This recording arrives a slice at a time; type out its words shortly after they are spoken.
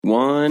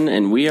One,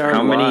 and we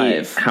are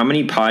live. How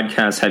many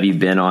podcasts have you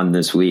been on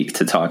this week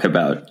to talk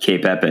about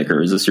Cape Epic,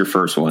 or is this your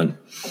first one?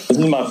 This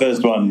is my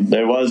first one.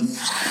 There was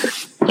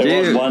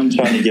one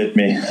trying to get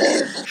me.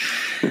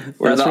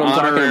 We're the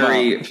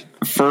honorary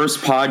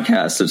first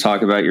podcast to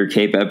talk about your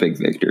Cape Epic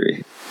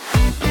victory.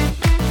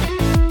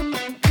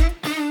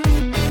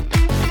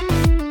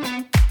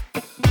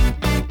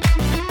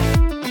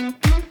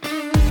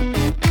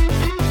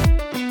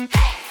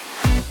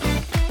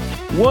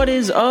 What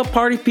is up,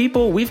 party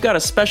people? We've got a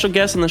special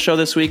guest on the show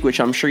this week, which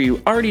I'm sure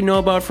you already know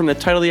about from the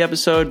title of the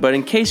episode, but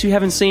in case you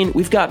haven't seen,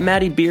 we've got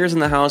Matty Beers in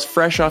the house,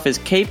 fresh off his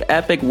Cape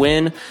Epic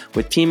win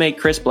with teammate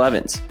Chris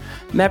Blevins.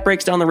 Matt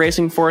breaks down the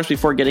racing for us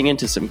before getting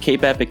into some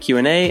Cape Epic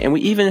Q&A, and we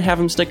even have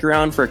him stick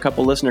around for a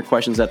couple listener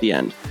questions at the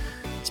end.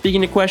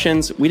 Speaking of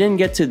questions, we didn't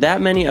get to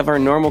that many of our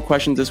normal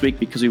questions this week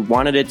because we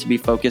wanted it to be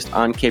focused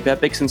on Cape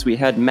Epic since we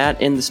had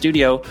Matt in the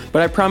studio,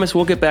 but I promise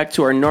we'll get back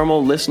to our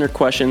normal listener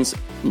questions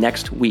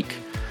next week.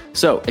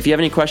 So, if you have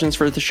any questions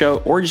for the show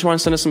or just want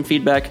to send us some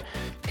feedback,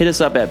 hit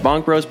us up at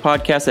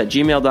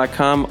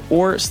bonkbrospodcast@gmail.com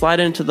or slide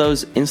into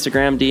those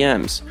Instagram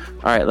DMs.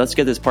 All right, let's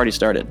get this party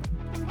started.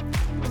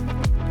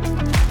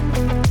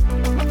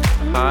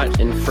 Hot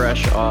and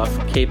fresh off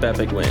Cape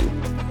Epic win.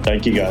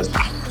 Thank you, guys.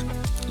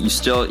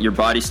 Your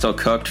body's still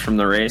cooked from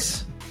the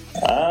race?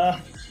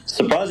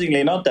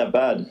 Surprisingly, not that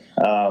bad.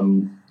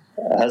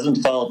 Hasn't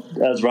felt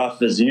as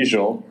rough as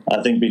usual.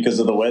 I think because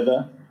of the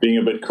weather being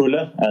a bit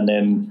cooler, and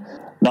then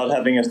not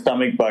having a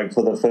stomach bug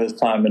for the first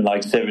time in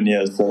like 7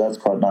 years, so that's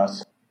quite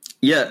nice.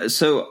 Yeah,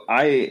 so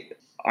I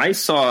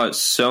saw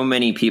so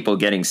many people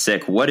getting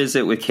sick. What is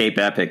it with Cape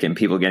Epic and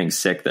people getting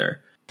sick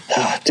there?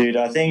 Dude,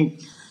 I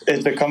think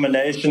it's a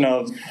combination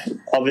of,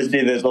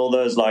 obviously there's all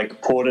those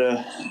like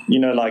portaloos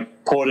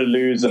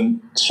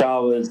and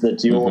showers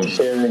that you're all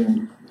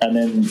sharing, and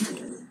then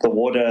the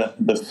water,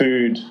 the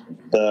food,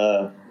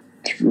 the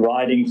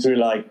riding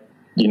through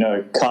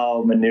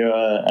cow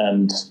manure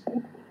and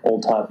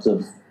all types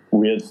of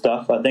weird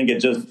stuff. I think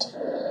it just,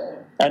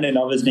 and then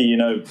obviously,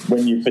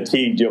 when you're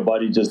fatigued, your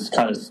body just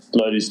kind of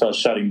slowly starts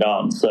shutting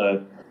down.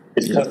 So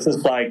it's just this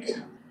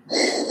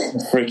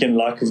freaking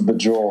luck of the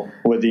draw,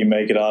 whether you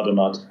make it out or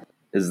not.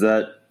 Is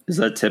that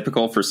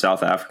typical for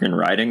South African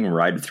riding?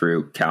 Ride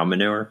through cow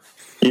manure?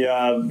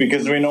 Yeah,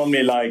 because we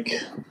normally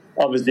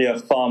obviously a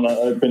farmer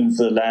opens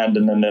the land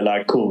and then they're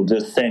like, cool,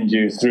 just send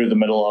you through the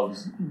middle of,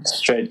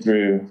 straight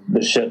through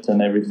the shit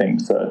and everything.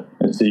 So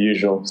it's the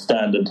usual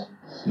standard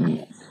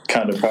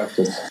kind of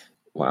practice.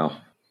 Wow.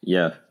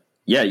 Yeah.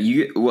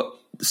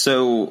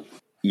 So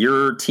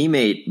your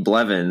teammate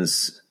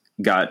Blevins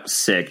got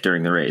sick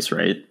during the race,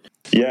 right?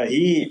 Yeah,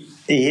 he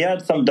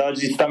had some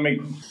dodgy stomach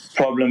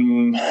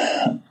problem.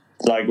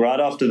 Right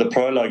after the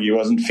prologue, he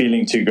wasn't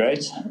feeling too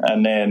great,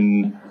 and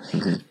then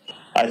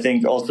I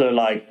think also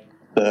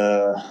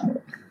the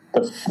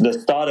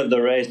start of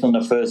the race on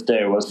the first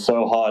day was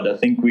so hard. I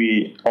think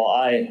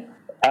I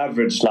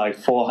averaged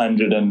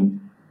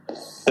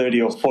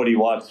 430 or 40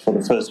 watts for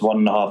the first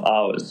 1.5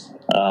 hours.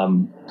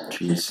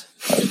 Jeez.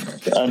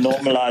 A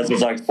normalized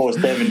was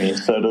 470,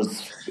 so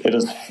it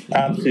was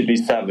absolutely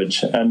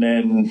savage. And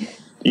then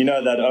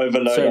that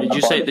overload. So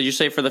did you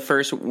say for the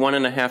first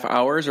 1.5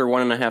 hours or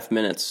 1.5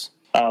 minutes?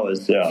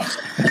 Hours, yeah.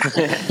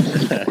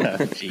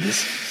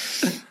 Jeez.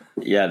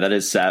 Yeah, that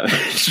is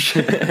savage.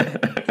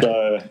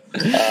 So,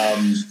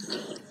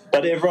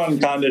 but everyone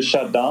kind of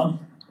shut down.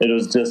 It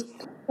was just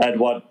at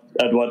what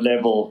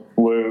level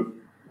were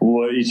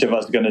each of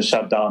us going to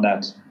shut down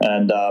at?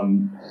 And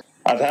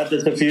I've had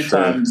this a few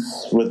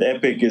times with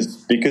Epic,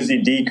 is because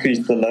he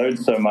decreased the load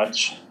so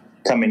much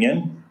coming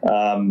in.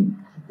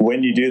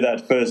 When you do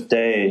that first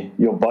day,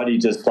 your body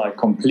just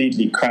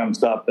completely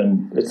cramps up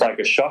and it's like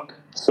a shock.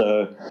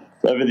 So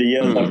over the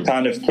years, I've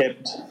kind of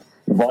kept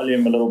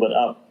volume a little bit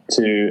up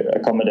to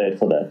accommodate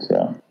for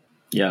that.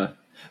 Yeah.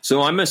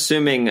 So I'm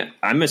assuming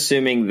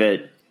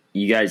that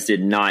you guys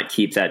did not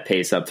keep that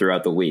pace up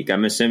throughout the week.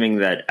 I'm assuming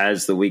that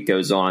as the week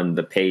goes on,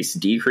 the pace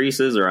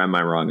decreases, or am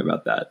I wrong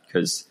about that?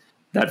 Because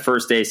that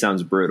first day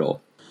sounds brutal.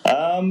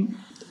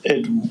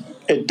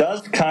 It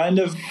does kind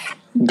of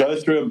go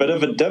through a bit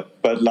of a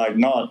dip, but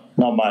not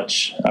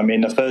much. I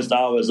mean, the first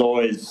hour is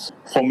always,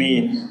 for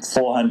me,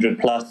 400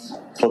 plus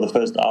for the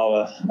first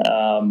hour.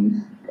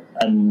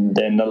 And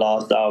then the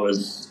last hour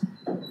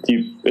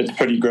it's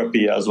pretty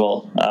grippy as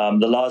well.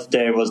 The last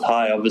day was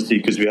high, obviously,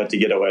 because we had to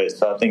get away.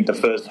 So I think the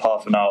first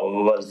half an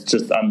hour was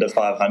just under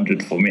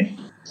 500 for me,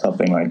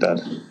 something like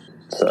that.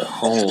 So,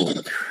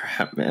 holy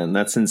crap, man,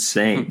 that's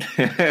insane.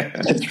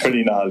 It's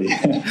pretty gnarly.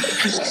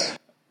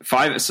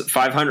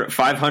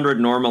 500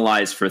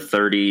 normalized for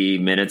 30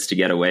 minutes to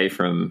get away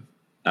from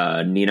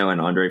Nino and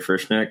Andre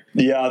Frischneck.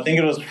 Yeah, I think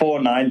it was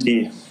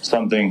 490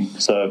 something.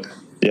 So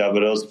yeah,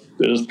 but it was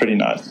pretty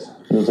nice.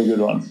 It was a good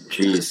one.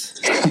 Jeez.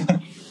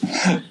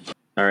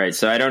 All right,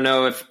 so I don't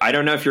know if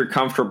you're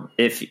comfortable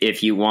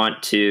if you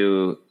want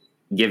to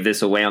give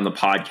this away on the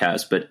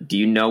podcast, but do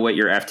you know what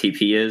your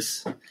FTP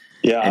is?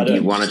 Yeah, and do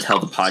you want to tell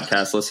the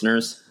podcast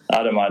listeners?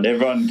 I don't mind.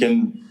 Everyone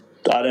can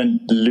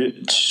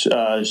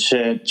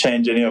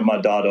change any of my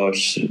data or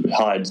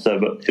hide. So,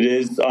 but it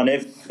is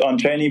on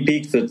Training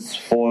Peaks. It's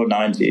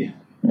 490.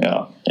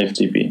 Yeah,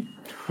 FTP.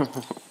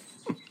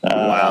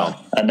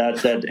 Wow, and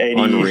that's at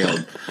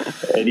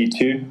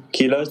 82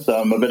 kilos. So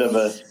I'm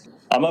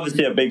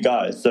obviously a big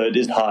guy, so it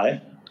is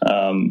high,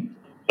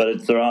 but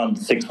it's around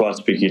 6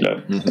 watts per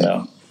kilo.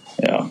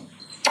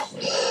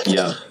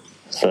 Yeah.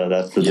 So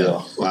that's the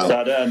deal. Wow. So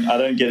I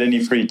don't get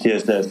any free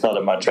TSS out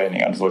of my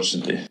training,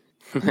 unfortunately.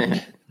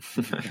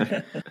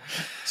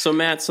 So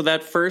Matt,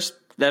 that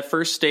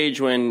first stage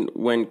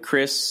when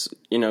Chris,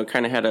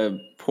 kind of had a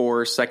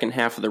poor second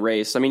half of the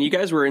race. I mean, you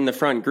guys were in the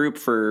front group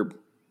for,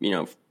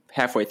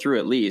 halfway through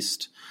at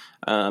least,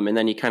 and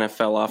then you kind of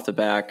fell off the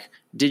back.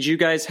 Did you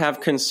guys have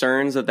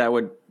concerns that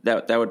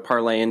would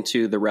parlay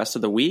into the rest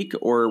of the week,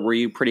 or were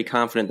you pretty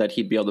confident that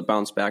he'd be able to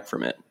bounce back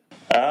from it?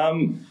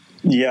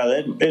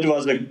 Yeah, it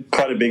was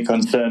quite a big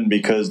concern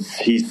because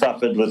he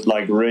suffered with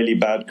really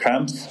bad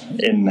cramps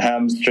in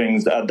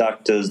hamstrings,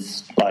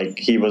 adductors.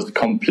 He was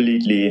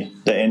completely,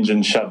 the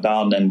engine shut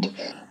down, and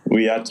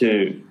we had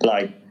to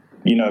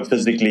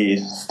physically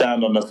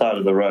stand on the side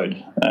of the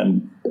road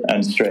and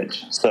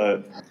stretch.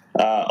 So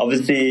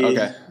obviously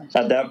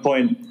at that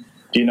point,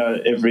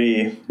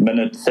 every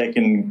minute,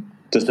 second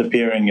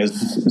disappearing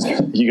is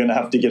you're going to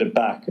have to get it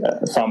back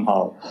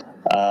somehow.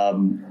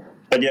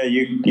 But yeah,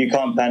 you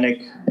can't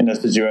panic in a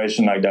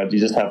situation like that. You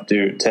just have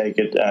to take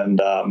it,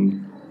 and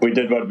we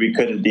did what we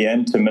could at the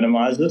end to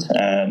minimize it.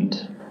 And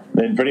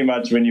then pretty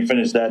much when you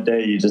finish that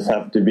day, you just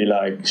have to be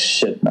like,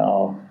 shit,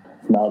 now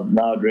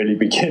it really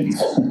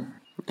begins.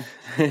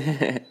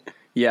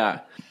 Yeah.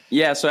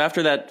 So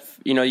after that,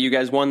 you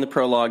guys won the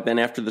prologue. Then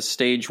after the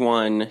stage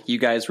one, you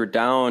guys were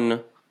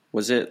down.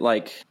 Was it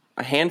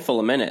a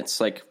handful of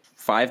minutes,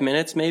 5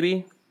 minutes,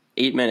 maybe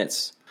 8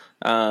 minutes?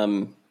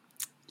 And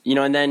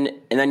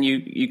then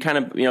you kind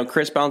of,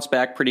 Chris bounced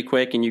back pretty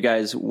quick and you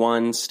guys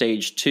won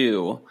stage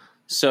 2.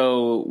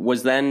 So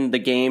was then the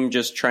game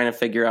just trying to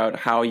figure out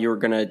how you were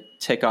going to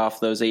tick off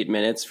those 8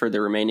 minutes for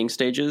the remaining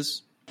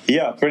stages?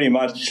 Yeah, pretty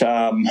much.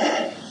 I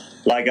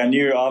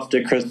knew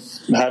after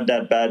Chris had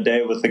that bad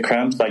day with the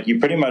cramps, you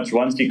pretty much,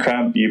 once you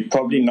cramp, you're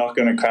probably not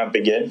going to cramp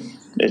again.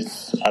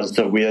 It's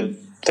a weird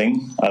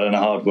thing. I don't know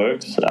how it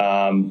works.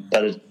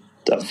 But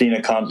I've seen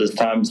it countless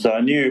times. So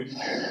I knew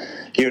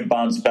he would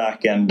bounce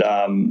back, and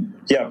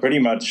pretty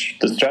much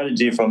the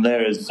strategy from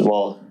there is,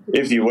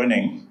 if you're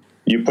winning,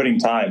 you're putting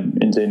time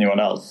into anyone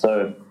else.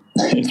 So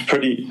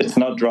it's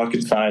not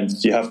rocket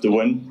science. You have to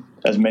win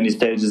as many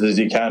stages as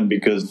you can,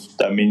 because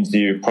that means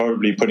you're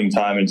probably putting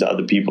time into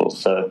other people.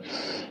 So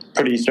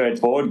pretty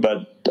straightforward,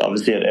 but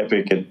obviously at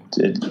Epic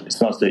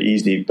it's not so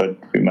easy, but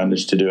we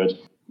managed to do it.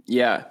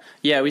 Yeah,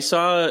 we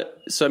saw.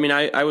 So I mean,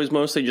 I was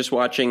mostly just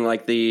watching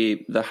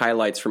the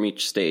highlights from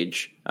each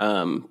stage,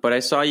 but I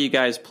saw you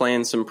guys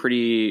playing some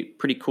pretty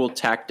cool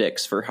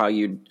tactics for how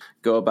you'd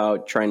go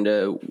about trying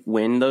to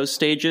win those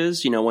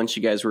stages. Once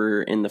you guys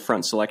were in the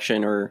front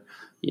selection, or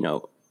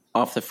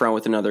off the front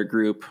with another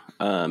group,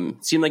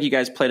 it seemed like you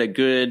guys played a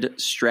good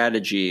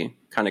strategy,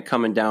 kind of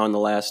coming down the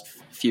last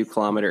few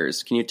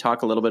kilometers. Can you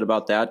talk a little bit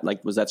about that?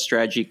 Was that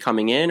strategy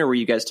coming in, or were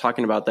you guys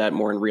talking about that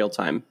more in real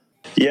time?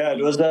 Yeah,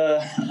 it was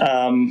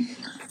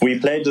we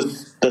played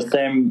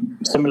the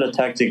similar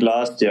tactic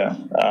last year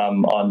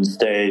on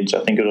stage.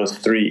 I think it was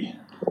 3,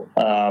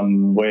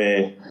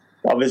 where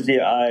obviously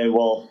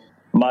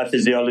my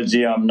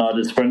physiology, I'm not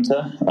a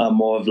sprinter. I'm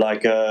more of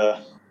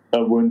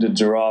a wounded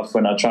giraffe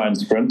when I try and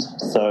sprint.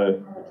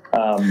 So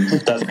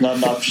that's not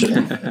an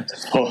option.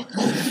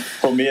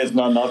 For me, it's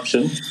not an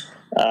option.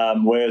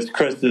 Whereas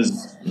Chris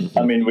is,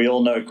 we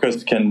all know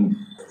Chris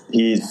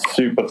he's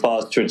super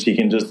fast twitch. He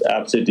can just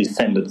absolutely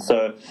send it.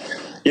 So,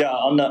 yeah,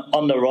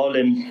 on the roll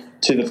in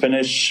to the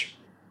finish,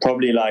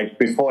 probably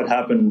before it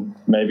happened,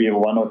 maybe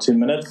 1 or 2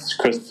 minutes,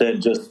 Chris said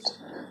just,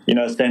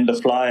 send the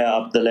flyer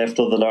up the left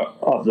or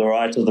the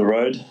right of the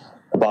road,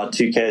 about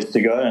 2 Ks to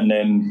go, and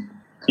then,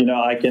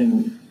 I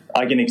can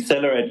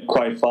accelerate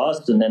quite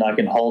fast, and then I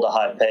can hold a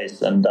high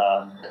pace, and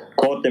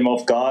caught them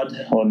off guard,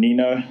 or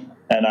Nino,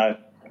 and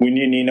we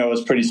knew Nino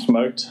was pretty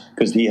smoked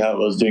because he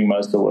was doing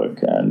most of the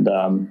work, and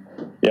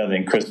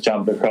then Chris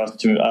jumped across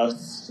to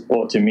us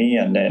or to me,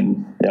 and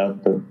then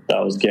that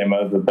was game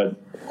over.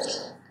 But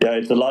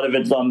it's a lot of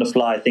it's on the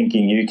fly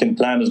thinking. You can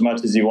plan as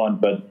much as you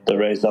want, but the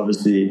race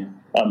obviously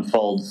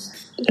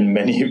unfolds in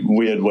many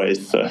weird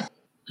ways. So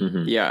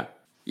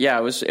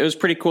it was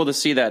pretty cool to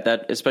see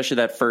that especially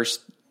that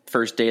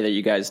first day that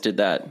you guys did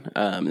that.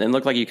 And it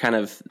looked like you kind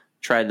of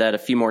tried that a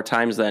few more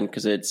times then,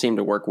 because it seemed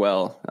to work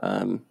well.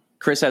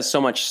 Chris has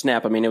so much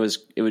snap. It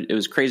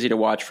was crazy to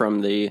watch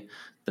from the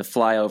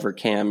flyover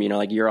cam,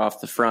 you're off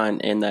the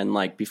front, and then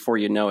before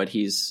you know it,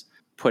 he's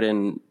put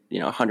in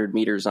 100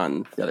 meters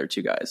on the other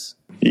 2 guys.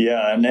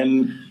 Yeah, and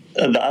then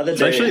the other day,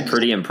 it's actually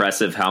pretty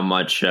impressive how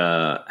much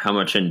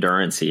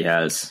endurance he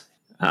has,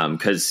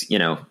 because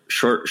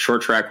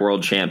short track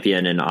world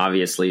champion, and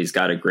obviously he's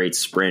got a great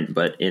sprint,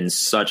 but in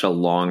such a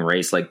long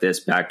race like this,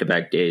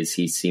 back-to-back days,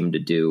 he seemed to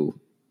do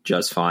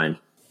just fine.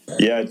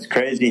 Yeah, it's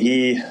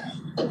crazy.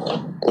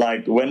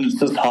 like when it's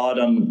just hard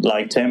on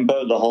like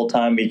tempo the whole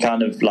time, he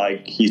kind of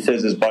like, he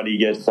says his body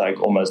gets like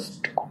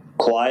almost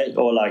quiet,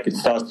 or like it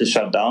starts to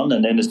shut down.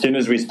 And then as soon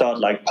as we start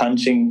like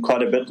punching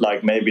quite a bit,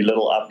 like maybe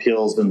little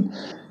uphills, and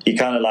he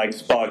kind of like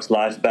sparks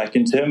life back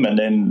into him, and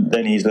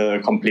then he's a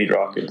complete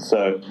rocket.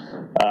 So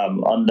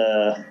on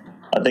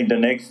I think the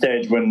next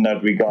stage win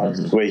that we got,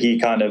 where he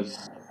kind of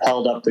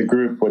held up the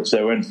group, which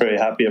they weren't very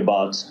happy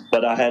about,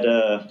 but I had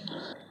a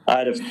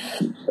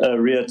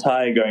rear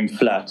tire going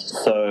flat,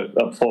 so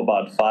up for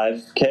about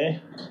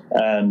 5k,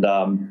 and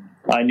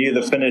I knew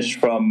the finish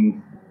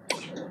from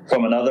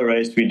another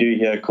race we do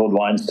here called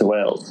Wines to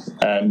Wales,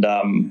 and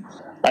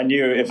I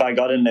knew if I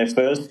got in there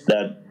first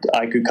that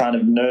I could kind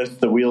of nurse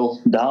the wheel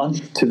down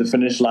to the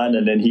finish line,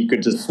 and then he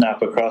could just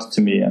snap across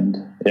to me. And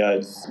yeah,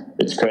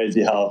 it's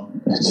crazy how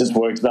it just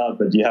works out,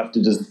 but you have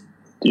to just,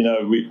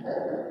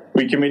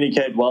 we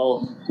communicate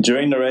well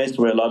during the race,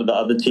 where a lot of the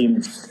other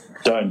teams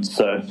don't,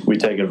 so we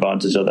take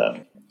advantage of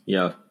that.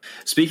 Yeah.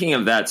 Speaking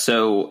of that,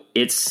 so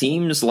it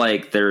seems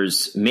like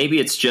maybe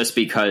it's just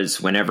because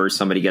whenever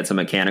somebody gets a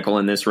mechanical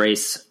in this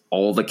race,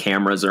 all the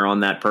cameras are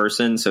on that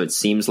person, so it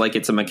seems like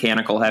it's a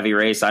mechanical heavy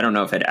race. I don't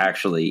know if it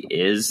actually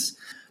is,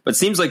 but it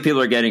seems like people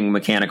are getting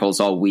mechanicals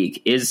all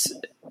week.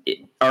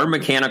 Are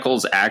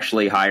mechanicals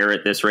actually higher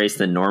at this race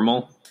than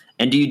normal?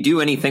 And do you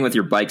do anything with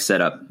your bike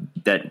setup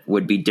that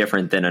would be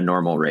different than a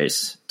normal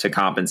race to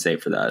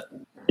compensate for that?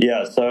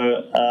 Yeah,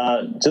 so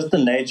just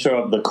the nature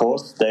of the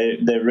course, they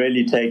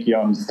really take you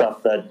on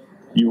stuff that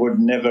you would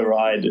never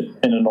ride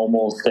in a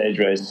normal stage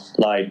race.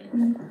 Like,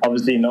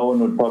 obviously no one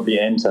would probably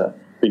enter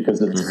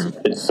because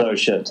it's so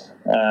shit.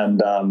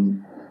 And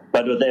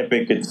but with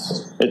Epic,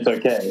 it's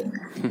okay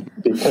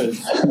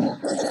because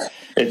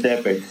it's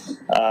Epic.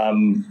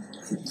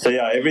 So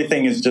yeah,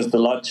 everything is just a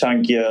lot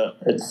chunkier.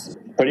 It's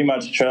pretty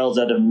much trails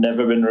that have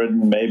never been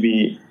ridden,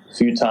 maybe a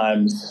few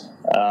times.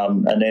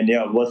 And then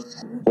yeah,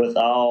 with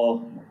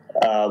our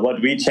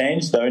what we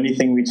changed, the only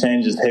thing we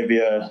changed is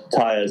heavier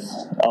tires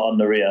on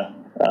the rear.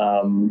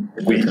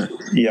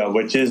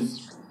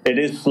 It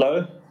is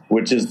slow,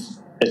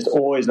 it's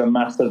always a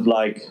massive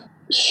like,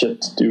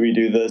 shit, do we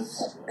do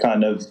this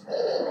kind of,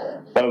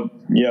 but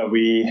yeah,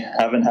 we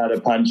haven't had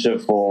a puncture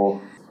for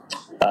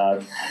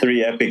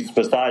 3 epics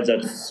besides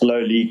that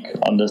slow leak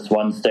on this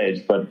one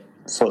stage, but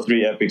for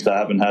 3 epics I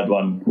haven't had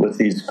one with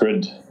these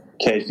grid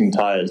casing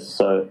tires.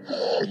 So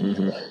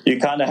you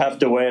kind of have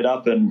to weigh it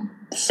up and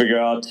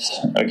figure out,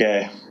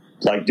 okay,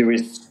 like do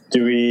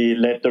we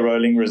let the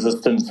rolling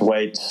resistance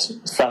weight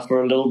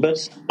suffer a little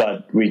bit,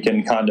 but we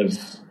can kind of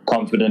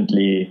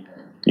confidently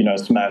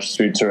smash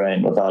through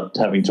terrain without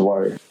having to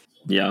worry.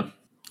 Yeah.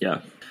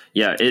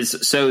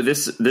 So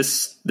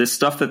this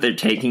stuff that they're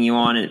taking you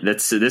on,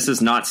 this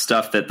is not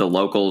stuff that the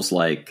locals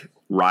like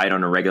ride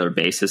on a regular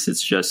basis.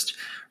 It's just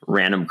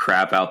random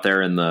crap out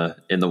there in the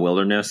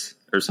wilderness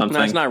or something.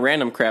 No, it's not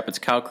random crap. It's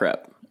cow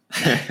crap.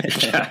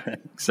 Yeah,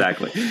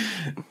 exactly.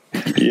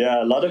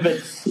 Yeah, a lot of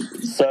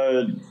it's,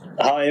 so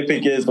how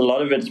Epic is, a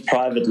lot of it's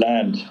private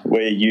land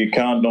where you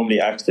can't normally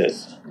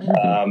access.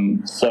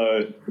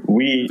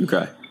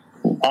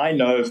 I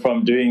know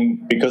from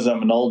because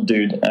I'm an old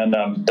dude and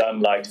I've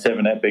done like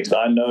 7 epics,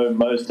 I know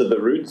most of the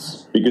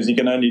routes because you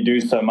can only do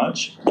so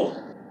much.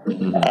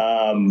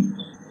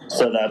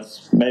 So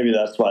that's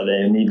why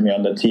they need me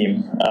on the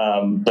team.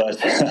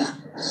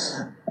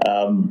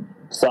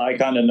 So I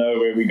kind of know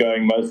where we're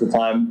going most of the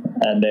time.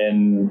 And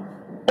then,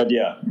 but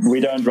yeah, we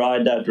don't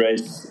ride that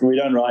race. We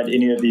don't ride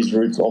any of these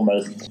routes,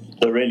 almost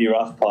the really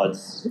rough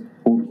parts,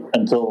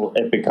 until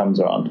Epic comes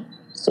around.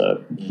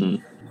 So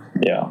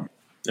yeah.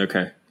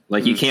 Okay.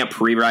 Like you can't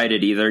pre-ride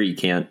it either? You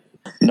can't?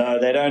 No,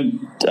 they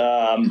don't.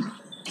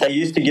 They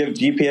used to give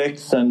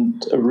GPX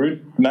and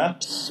route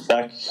maps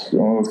back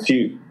a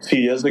few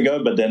years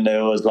ago, but then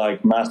there was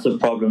like massive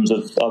problems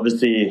with,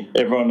 obviously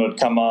everyone would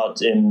come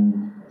out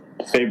in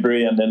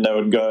February and then they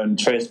would go and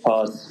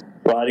trespass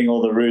riding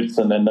all the routes,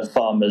 and then the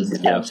farmers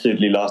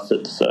absolutely lost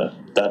it. So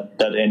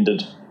that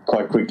ended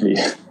quite quickly.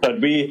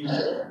 But we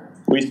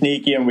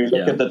sneaky and we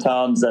look at the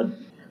towns that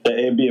the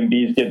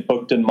Airbnbs get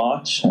booked in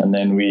March, and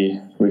then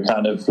we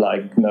kind of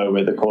like know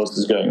where the course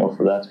is going off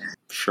of that.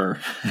 Sure.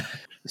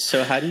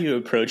 So how do you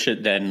approach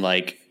it then,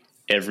 like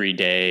every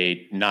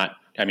day?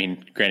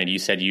 Granted, you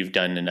said you've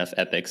done enough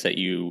epics that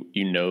you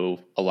know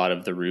a lot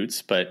of the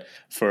routes, but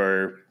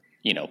for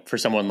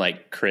someone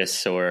like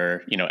Chris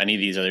or, any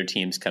of these other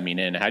teams coming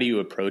in, how do you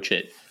approach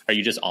it? Are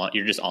you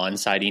you're just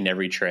on-sighting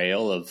every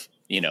trail of,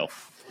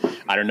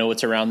 I don't know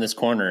what's around this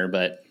corner,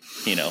 but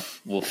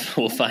we'll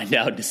find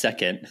out in a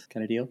second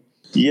kind of deal?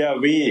 Yeah,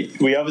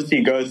 we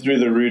obviously go through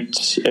the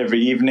route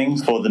every evening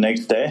for the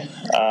next day.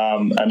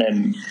 And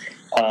then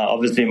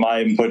obviously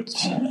my input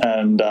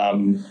and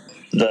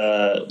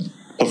the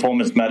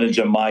performance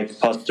manager, Mike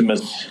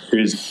Postumus,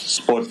 who's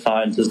sports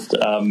scientist,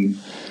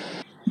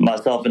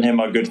 myself and him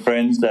are good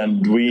friends,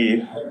 and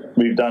we've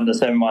done the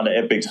same amount of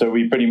epics, so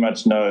we pretty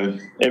much know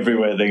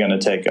everywhere they're going to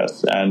take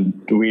us,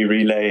 and we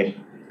relay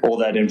all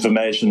that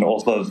information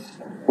off of.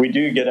 We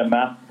do get a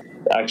map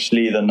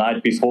actually the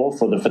night before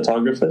for the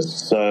photographers,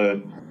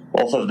 so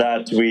off of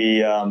that,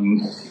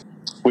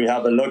 we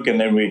have a look, and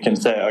then we can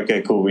say,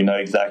 okay, cool, we know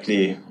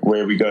exactly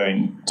where we're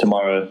going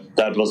tomorrow.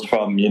 That was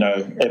from,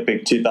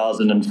 Epic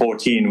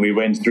 2014. We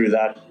went through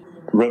that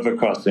river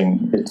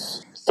crossing.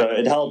 So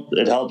it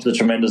helps a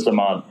tremendous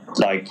amount,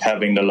 like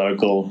having the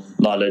local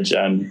knowledge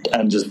and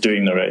just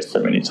doing the race so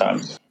many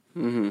times.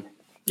 Mm-hmm.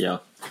 Yeah.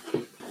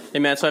 Hey,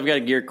 Matt, so I've got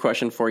a gear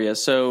question for you.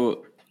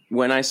 So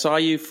when I saw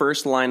you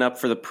first line up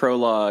for the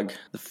prologue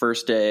the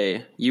first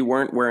day, you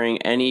weren't wearing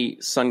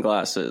any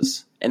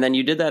sunglasses. And then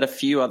you did that a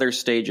few other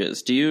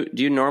stages. Do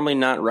you normally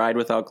not ride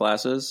without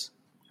glasses?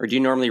 Or do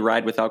you normally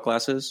ride without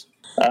glasses?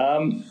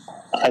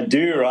 I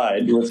do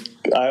ride with.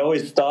 I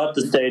always start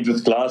the stage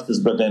with glasses,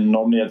 but then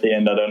normally at the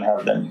end I don't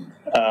have them.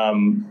 I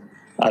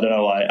don't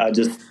know why.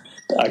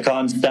 I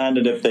can't stand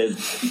it if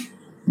there's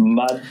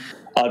mud.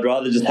 I'd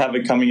rather just have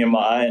it coming in my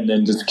eye and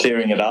then just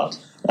clearing it out.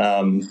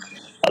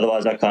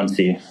 Otherwise, I can't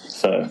see.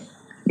 So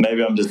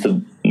maybe I'm just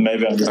a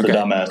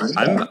dumbass.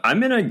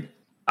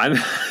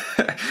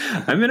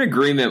 I'm in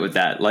agreement with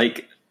that.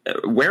 Like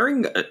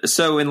wearing,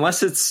 so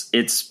unless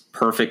it's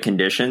perfect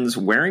conditions,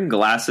 wearing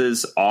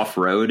glasses off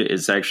road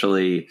is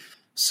actually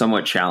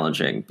somewhat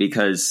challenging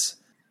because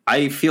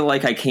I feel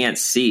like I can't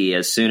see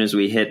as soon as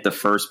we hit the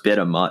first bit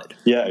of mud.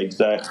 Yeah,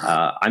 exactly.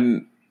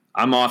 I'm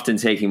often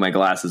taking my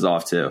glasses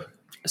off too,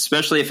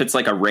 especially if it's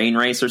like a rain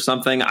race or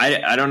something.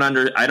 I don't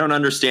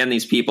understand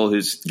these people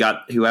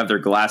who have their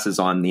glasses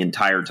on the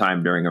entire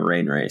time during a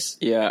rain race.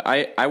 Yeah,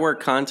 I wear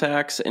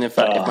contacts, and if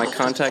my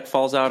contact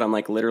falls out, I'm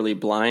like literally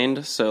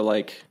blind. So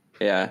like,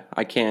 yeah,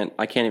 I can't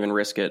even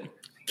risk it.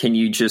 Can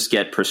you just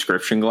get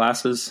prescription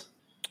glasses?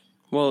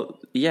 Well,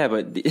 yeah,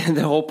 but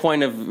the whole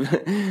point of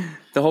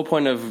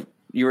what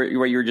you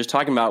were just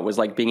talking about was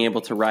like being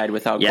able to ride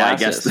without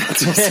glasses. Yeah, I guess that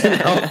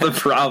doesn't help the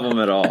problem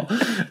at all.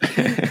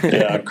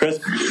 Yeah, Chris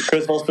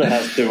also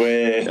has to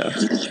wear. Yeah.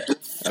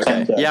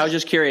 Okay. Yeah, I was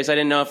just curious. I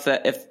didn't know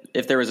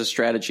if there was a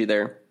strategy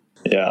there.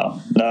 Yeah,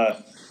 no,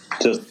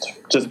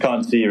 just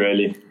can't see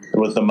really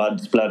with the mud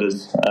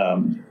splatters.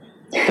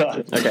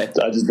 Okay,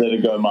 I just let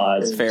it go in my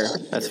eyes.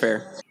 That's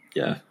fair.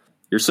 Yeah,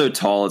 you're so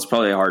tall. It's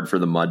probably hard for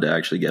the mud to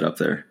actually get up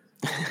there.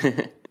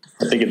 I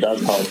think it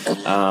does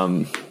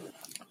help.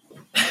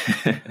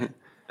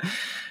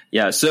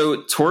 Yeah.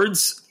 So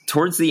towards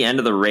the end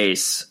of the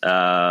race,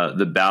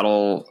 the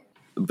battle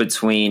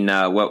between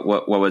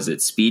what was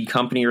it? Speed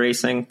Company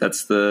Racing.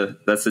 That's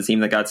the team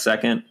that got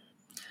second.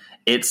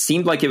 It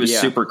seemed like it was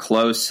super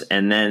close,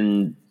 and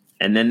then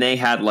they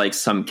had like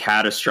some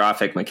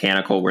catastrophic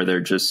mechanical where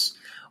they're just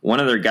one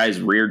of their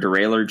guys' rear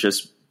derailleur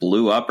just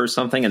blew up or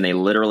something, and they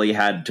literally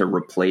had to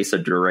replace a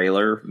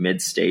derailleur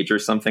mid-stage or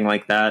something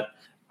like that.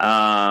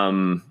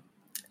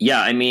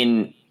 Yeah, I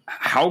mean,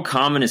 how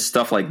common is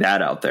stuff like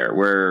that out there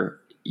where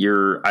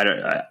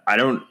I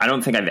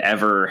don't think I've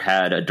ever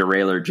had a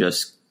derailleur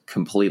just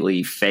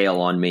completely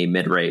fail on me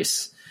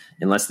mid-race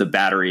unless the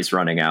battery's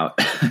running out.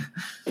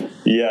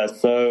 Yeah,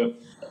 so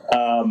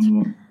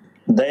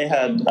they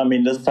had, I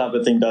mean, this type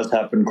of thing does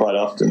happen quite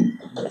often.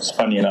 It's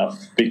funny enough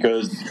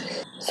because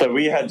so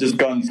we had just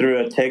gone through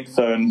a tech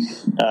zone,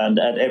 and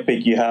at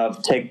Epic you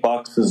have tech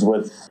boxes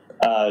with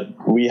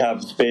we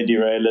have spare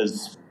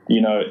derailleurs.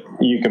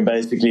 You can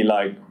basically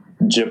like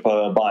jip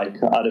a bike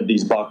out of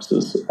these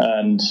boxes,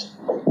 and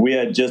we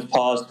had just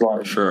passed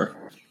one. Sure.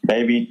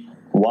 Maybe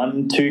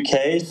 1-2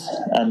 Ks,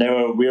 and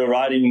we were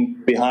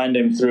riding behind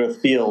him through a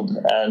field,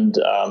 and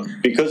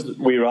because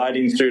we're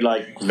riding through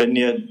like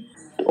vineyard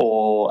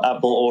or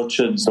apple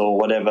orchards or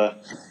whatever,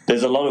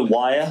 there's a lot of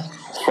wire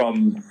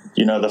from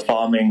the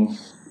farming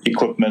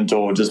equipment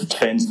or just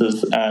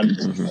fences, and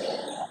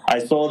I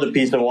saw the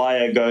piece of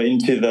wire go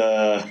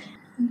into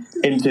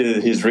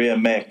his rear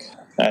mech,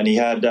 and he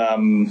had a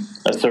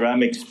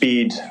ceramic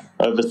speed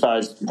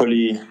oversized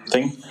pulley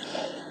thing.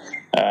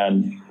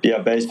 And yeah,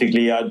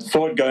 basically I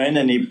saw it go in,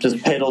 and he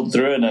just pedaled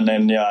through it, and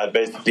then I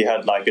basically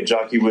had like a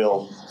jockey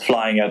wheel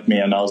flying at me,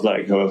 and I was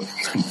like, oh,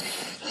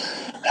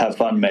 have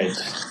fun, mate.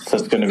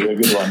 That's going to be a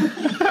good one.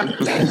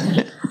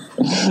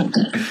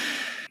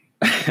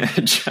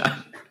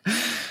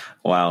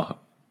 Wow.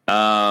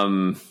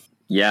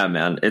 Yeah,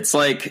 man. It's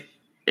like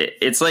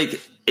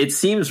it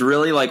seems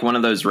really like one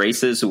of those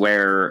races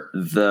where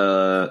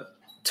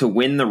to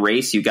win the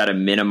race, you got to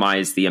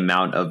minimize the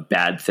amount of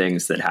bad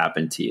things that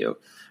happen to you.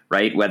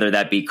 Right? Whether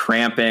that be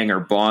cramping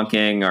or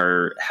bonking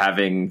or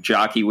having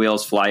jockey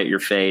wheels fly at your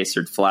face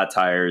or flat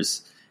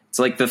tires. It's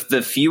like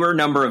the fewer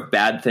number of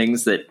bad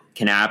things that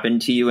can happen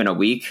to you in a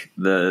week,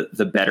 the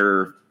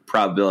better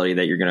probability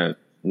that you're going to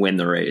win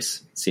the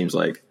race, it seems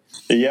like.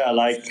 Yeah,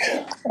 like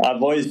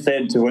I've always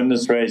said, to win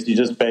this race, you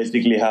just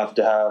basically have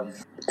to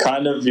have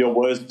kind of your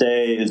worst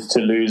day is to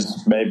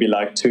lose maybe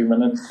like 2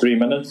 minutes, 3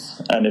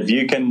 minutes. And if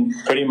you can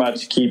pretty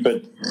much keep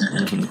it,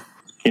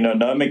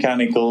 no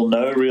mechanical,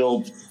 no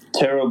real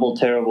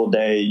terrible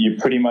day, you're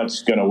pretty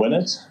much going to win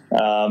it.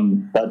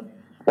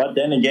 But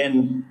then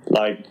again,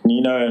 like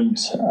Nino and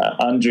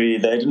Andre,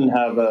 they didn't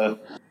have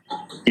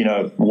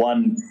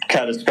one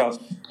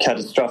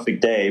catastrophic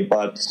day,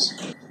 but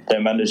they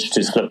managed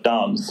to slip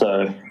down.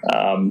 So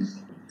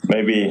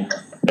maybe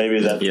maybe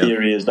that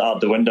theory is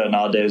out the window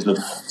nowadays with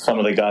some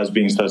of the guys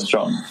being so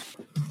strong.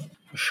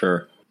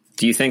 Sure.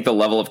 Do you think the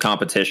level of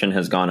competition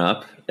has gone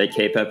up at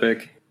Cape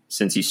Epic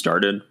since you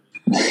started?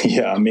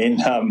 Yeah, I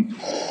mean,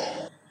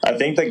 I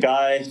think the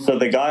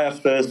guy I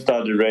first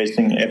started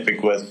racing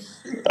Epic with,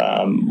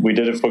 we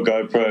did it for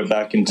GoPro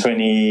back in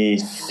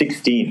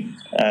 2016,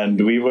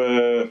 and we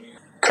were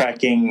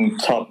cracking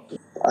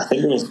I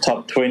think it was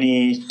top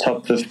 20,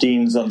 top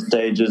 15s on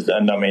stages,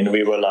 and I mean,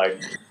 we were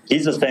like,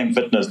 he's the same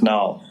fitness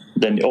now,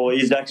 or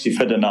he's actually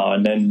fitter now,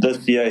 and then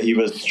this year he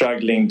was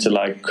struggling to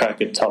like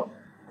crack a top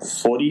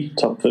 40,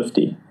 top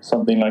 50,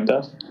 something like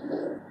that.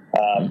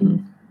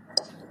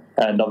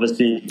 And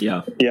obviously,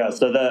 so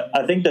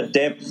I think the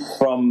depth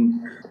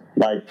from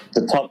like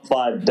the top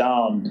 5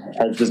 down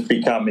has just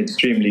become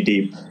extremely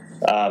deep.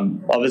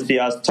 Obviously,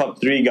 us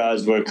top 3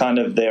 guys were kind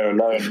of there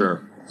alone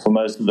for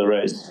most of the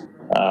race.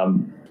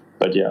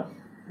 But yeah.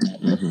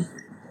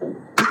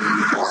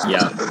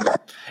 Yeah.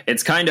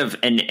 It's kind of,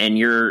 and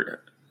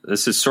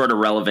this is sort of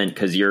relevant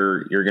because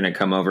you're going to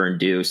come over and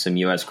do some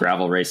US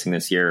gravel racing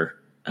this year.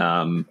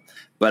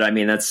 But I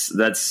mean,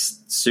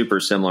 that's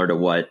super similar to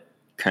what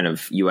kind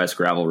of US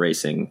gravel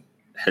racing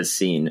has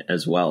seen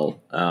as well.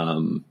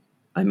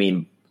 I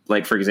mean,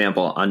 like, for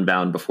example,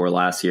 Unbound before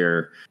last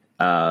year,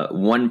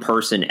 one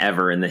person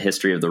ever in the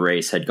history of the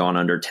race had gone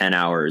under 10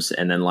 hours.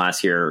 And then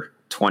last year,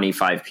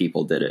 25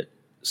 people did it.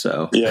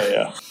 So,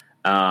 yeah.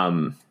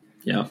 I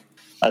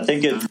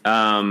think it's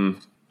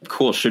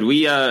cool. Should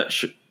we, go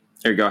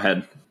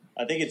ahead.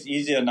 I think it's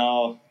easier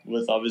now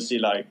with obviously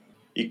like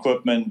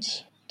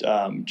equipment,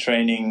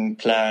 training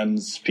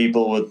plans,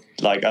 people with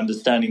like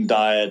understanding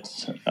diet,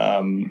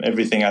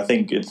 everything. I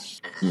think it's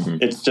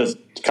just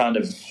kind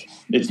of,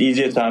 it's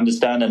easier to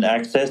understand and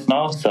access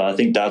now. So I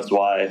think that's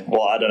why,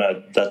 I don't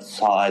know, that's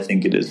how I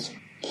think it is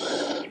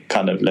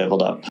kind of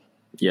leveled up.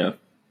 Yeah.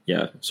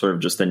 Yeah. Sort of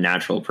just the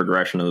natural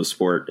progression of the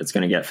sport. It's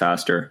going to get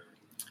faster.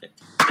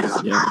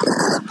 Yeah.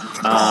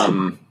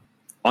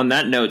 On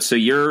that note, so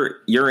you're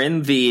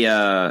in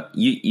the,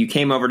 you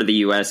came over to the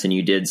US and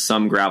you did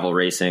some gravel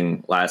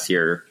racing last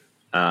year.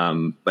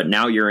 But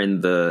now you're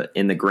in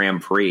the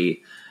Grand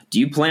Prix. Do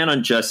you plan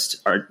on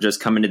just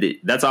coming to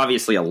that's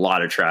obviously a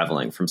lot of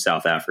traveling from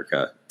South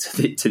Africa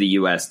to the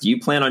US. Do you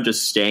plan on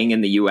just staying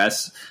in the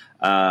US,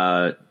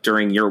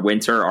 during your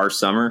winter, our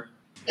summer?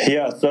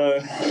 Yeah. So,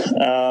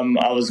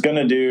 I was going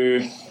to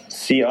do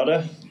Sea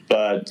Otter,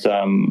 but,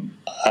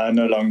 I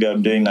no longer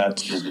am doing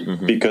that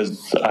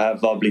because I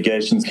have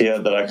obligations here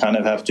that I kind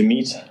of have to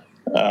meet,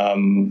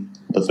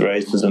 with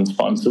races and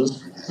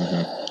sponsors.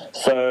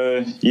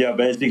 So yeah,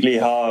 basically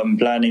how I'm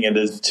planning it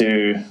is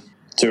to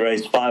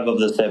race 5 of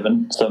the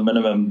 7, so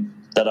minimum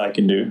that I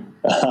can do,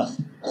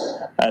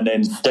 and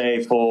then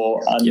stay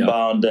for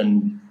Unbound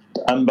and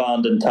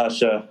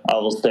Tasha. I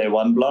will stay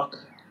 1 block,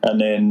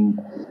 and then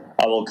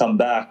I will come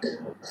back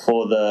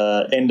for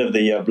the end of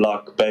the year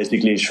block,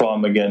 basically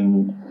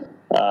Schwarmigan,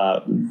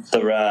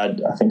 the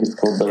Rad, I think it's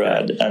called the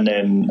Rad, and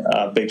then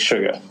Big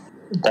Sugar.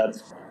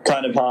 That's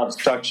kind of how I've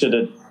structured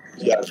it.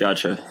 Yeah.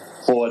 Gotcha.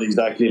 For it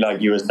exactly like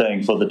you were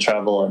saying, for the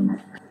travel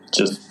and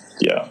just,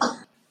 yeah.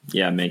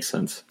 Yeah, makes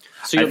sense.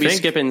 So you'll be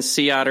skipping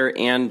Sea Otter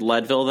and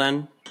Leadville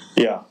then?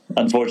 Yeah,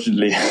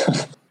 unfortunately.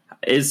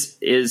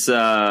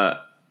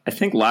 I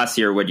think last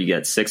year, what did you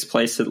get? 6th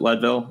place at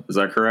Leadville? Is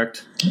that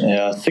correct?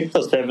 Yeah, 6th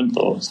or 7th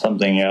or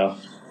something, yeah,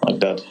 like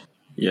that.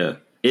 Yeah.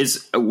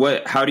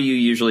 How do you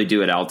usually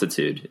do at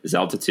altitude? Is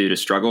altitude a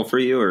struggle for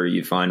you, or are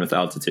you fine with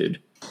altitude?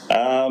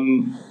 I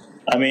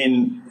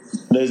mean,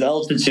 there's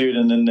altitude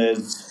and then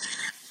there's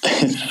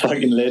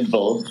fucking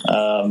Leadville.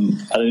 I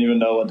don't even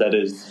know what that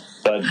is,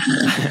 but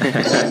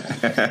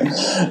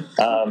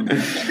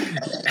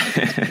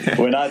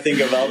when I think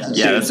of altitude,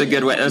 yeah, that's a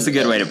good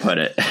way to put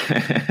it.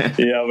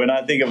 Yeah, when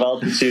I think of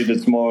altitude,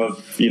 it's more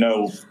of,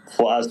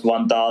 for us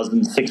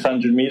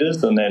 1,600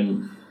 meters, and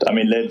then I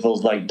mean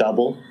Leadville's like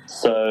double.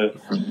 So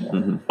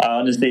I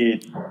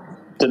honestly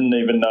didn't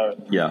even know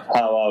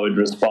how I would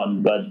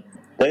respond, but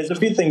there's a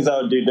few things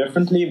I would do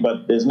differently,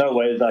 but there's no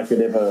way that I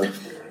could ever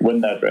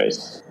win that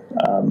race.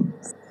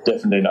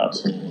 Definitely not.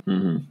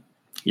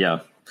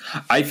 Yeah.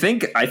 I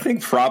think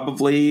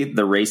probably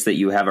the race that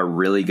you have a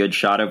really good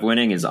shot of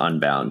winning is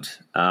Unbound.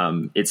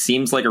 It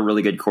seems like a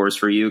really good course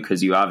for you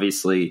because you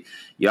obviously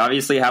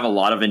have a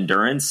lot of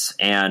endurance,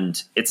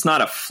 and it's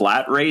not a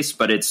flat race,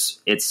 but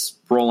it's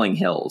rolling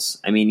hills.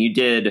 I mean,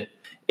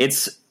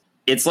 it's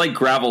like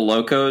Gravel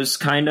Locos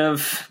kind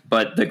of,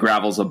 but the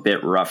gravel's a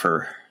bit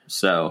rougher.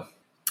 So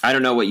I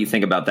don't know what you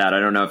think about that. I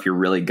don't know if you're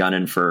really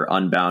gunning for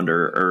Unbound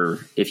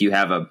or if you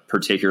have a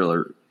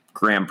particular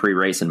Grand Prix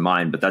race in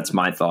mind, but that's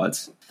my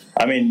thoughts.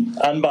 I mean,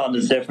 Unbound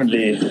is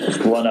definitely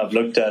one I've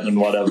looked at and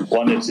what I've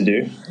wanted to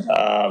do.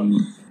 I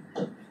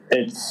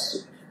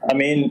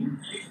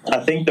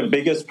think the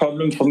biggest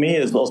problem for me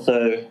is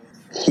also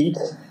heat.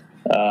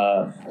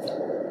 I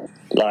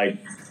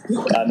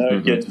know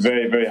it gets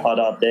very, very hot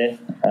out there,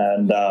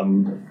 and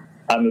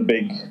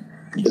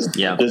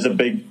there's a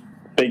big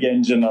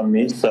engine on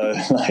me, so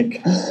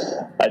like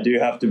I do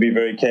have to be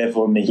very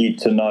careful in the heat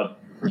to not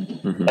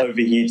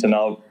overheat, and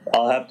I'll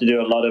have to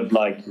do a lot of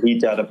like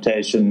heat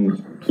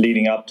adaptation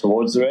leading up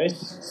towards the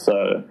race.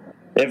 So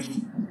if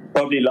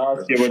probably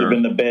last year would have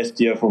been the best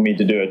year for me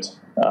to do it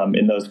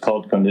in those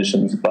cold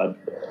conditions, but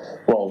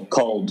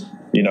cold,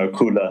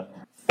 cooler.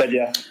 But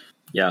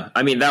yeah.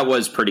 I mean, that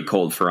was pretty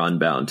cold for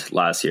Unbound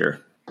last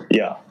year.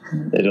 Yeah,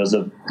 it was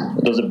a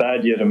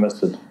bad year to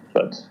miss it,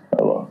 but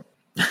oh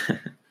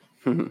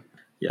well.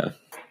 Yeah.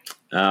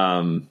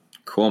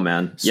 Cool,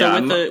 man.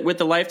 So with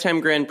the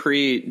Lifetime Grand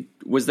Prix,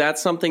 was that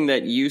something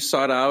that you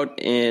sought out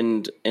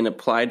and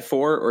applied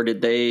for, or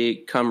did they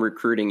come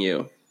recruiting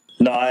you?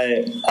 No,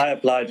 I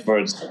applied for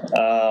it.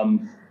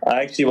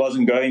 I actually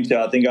wasn't going to.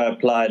 I think I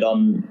applied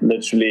on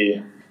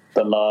literally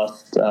the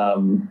last,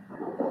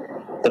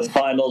 the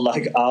final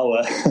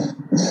hour.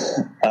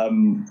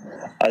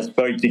 I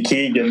spoke to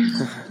Keegan.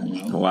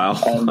 Wow.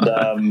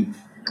 And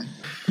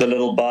the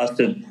little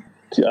bastard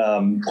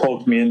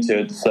talked me into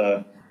it.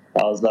 So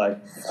I was like,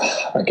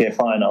 okay,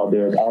 fine, I'll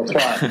do it.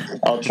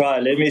 I'll try.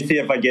 Let me see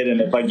if I get in.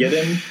 If I get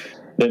in,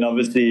 then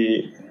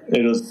obviously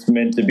it was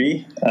meant to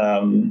be.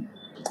 And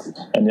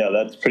yeah,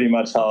 that's pretty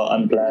much how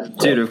unplanned.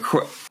 Dude,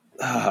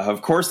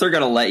 of course they're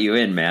going to let you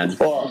in, man.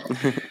 Well,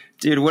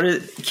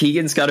 dude,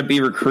 Keegan's got to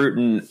be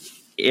recruiting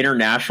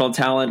international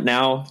talent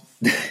now.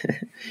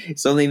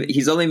 he's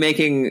only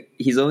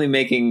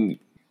making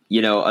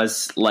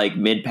us like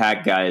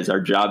mid-pack guys our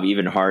job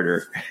even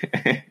harder.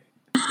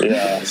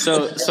 Yeah.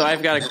 So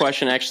I've got a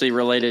question actually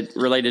related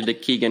to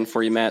Keegan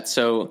for you, Matt.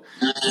 So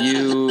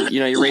you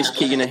raced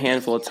Keegan a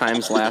handful of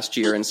times last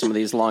year in some of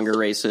these longer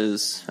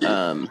races,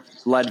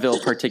 Leadville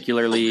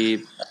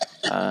particularly.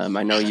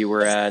 I know you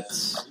were at.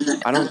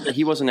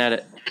 He wasn't at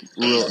it,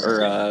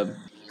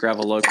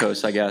 Gravel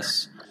Locos, I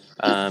guess.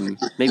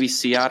 Maybe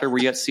Sea Otter. Were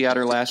you at Sea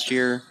Otter last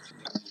year?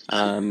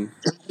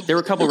 There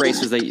were a couple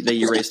races that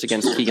you raced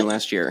against Keegan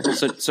last year.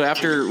 So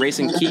after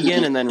racing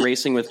Keegan and then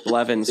racing with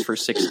Blevins for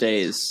 6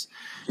 days,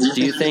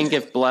 do you think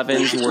if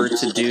Blevins were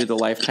to do the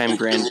Lifetime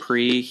Grand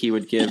Prix, he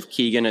would give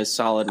Keegan a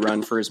solid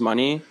run for his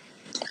money?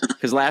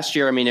 Because last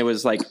year, I mean, it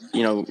was like,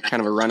 kind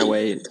of a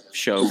runaway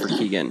show for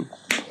Keegan.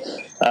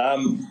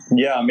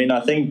 Yeah, I mean,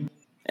 I think...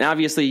 And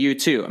obviously you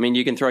too. I mean,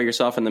 you can throw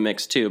yourself in the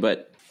mix too,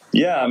 but...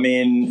 Yeah, I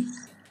mean,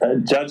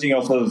 judging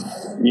off of,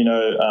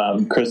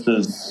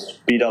 Chris's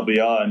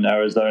BWR in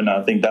Arizona,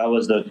 I think that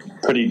was a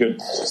pretty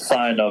good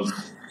sign of,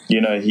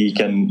 he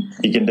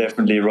can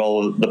definitely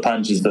roll the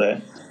punches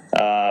there.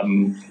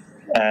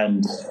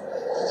 And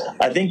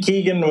I think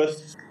Keegan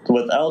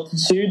with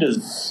altitude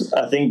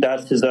I think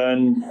that's his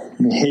own.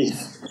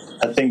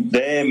 I think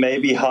there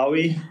maybe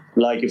Howie,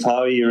 like if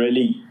Howie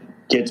really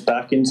gets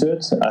back into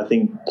it, I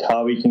think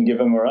Howie can give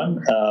him a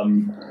run.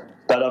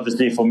 But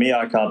obviously for me,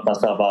 I count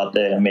myself out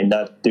there. I mean,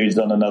 that dude's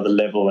on another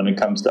level when it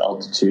comes to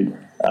altitude.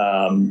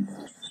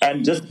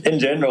 And just in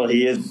general,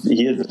 he is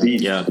a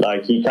beast. Yeah.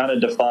 Like he kind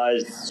of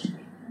defies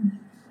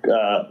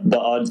the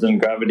odds and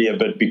gravity a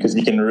bit because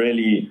he can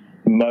really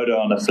motor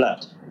on a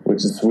flat,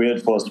 which is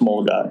weird for a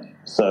small guy.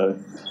 So,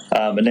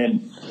 and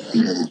then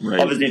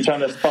obviously trying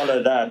to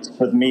follow that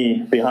with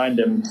me behind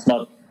him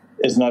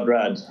is not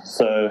rad.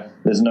 So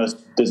there's no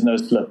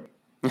slip.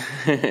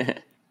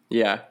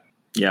 Yeah.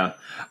 Yeah.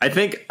 I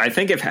think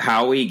if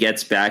Howie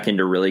gets back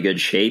into really good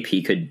shape,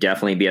 he could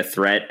definitely be a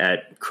threat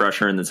at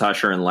Crusher and the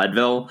Tusher and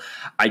Leadville.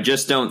 I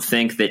just don't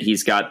think that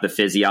he's got the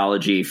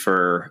physiology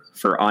for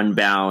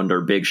Unbound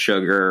or Big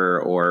Sugar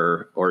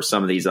or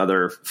some of these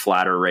other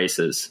flatter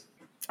races.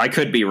 I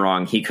could be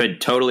wrong. He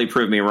could totally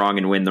prove me wrong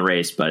and win the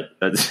race, but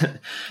it's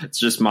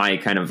just my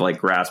kind of like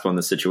grasp on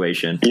the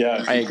situation.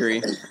 Yeah, I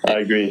agree.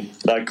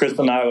 Like Chris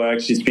and I were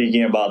actually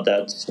speaking about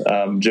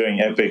that during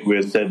Epic.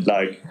 We said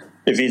like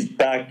if he's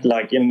back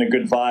like in a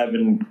good vibe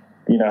and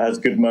has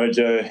good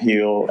mojo,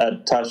 he'll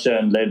at Tusher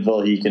and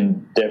Leadville he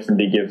can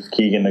definitely give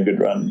Keegan a good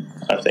run,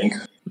 I think.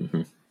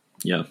 Mm-hmm.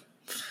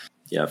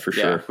 Yeah, for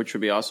sure. Which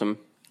would be awesome.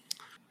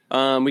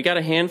 We got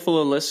a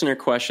handful of listener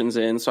questions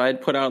in, so I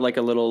had put out like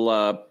a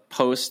little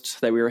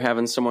post that we were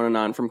having someone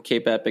on from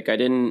Cape Epic. I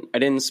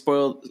didn't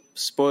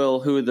spoil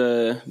who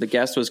the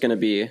guest was going to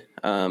be.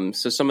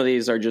 So some of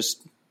these are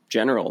just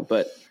general,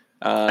 but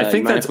I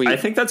think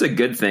that's a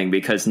good thing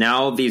because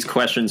now these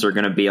questions are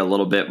going to be a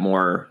little bit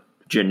more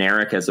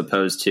generic as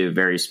opposed to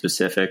very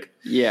specific.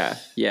 Yeah.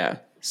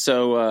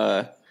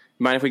 So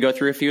mind if we go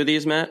through a few of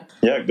these, Matt?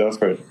 Yeah, go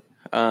for it.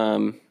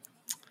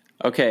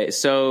 Okay,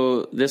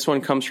 so this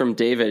one comes from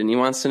David, and he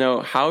wants to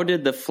know, how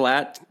did the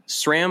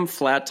SRAM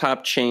flat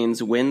top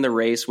chains win the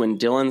race when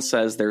Dylan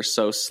says they're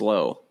so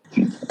slow?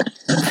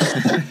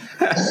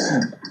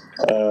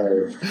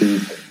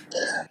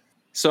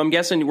 So I'm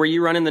guessing, were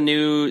you running the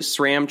new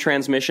SRAM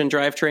transmission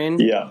drivetrain?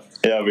 Yeah,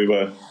 we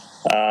were.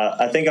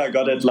 I think I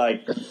got it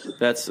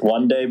that's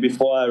 1 day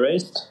before I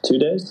raced, 2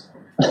 days.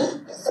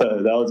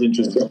 So that was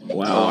interesting.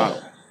 Wow.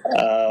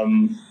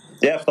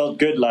 Yeah, felt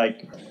good.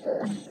 Like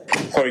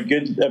for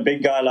a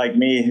big guy like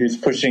me who's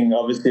pushing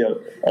obviously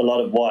a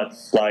lot of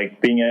watts, like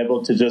being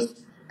able to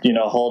just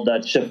hold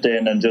that shift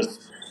in and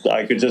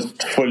I could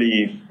just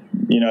fully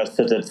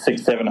sit at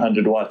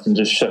 600-700 watts and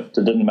just shift.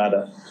 It didn't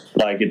matter.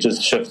 Like, it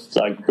just shifts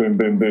like boom,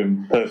 boom,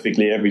 boom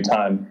perfectly every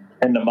time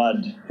in the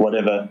mud,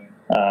 whatever.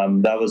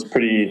 That was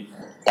pretty,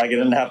 like, I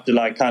didn't have to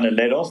like kind of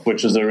let off,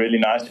 which was a really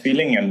nice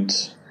feeling. And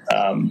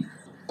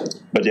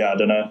but yeah, I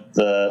don't know,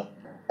 the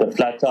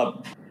flat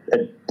top,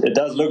 it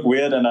does look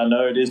weird, and I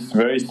know it is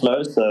very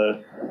slow,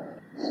 so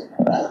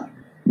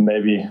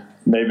maybe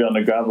on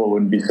the gravel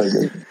wouldn't be so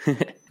good.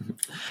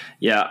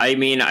 Yeah, I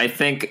mean, I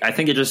think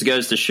it just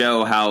goes to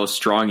show how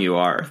strong you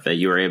are that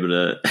you were able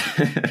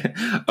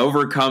to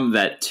overcome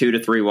that 2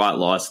 to 3 watt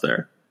loss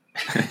there.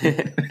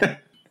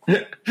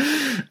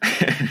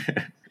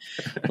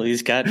 Well,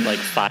 he's got like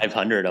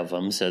 500 of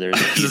them, so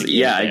there's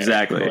yeah,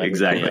 exactly.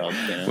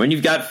 When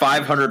you've got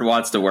 500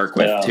 watts to work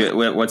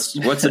with,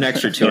 what's an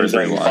extra 2 or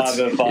 3 watts?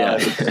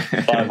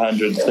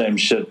 500, same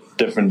shit,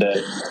 different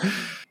day.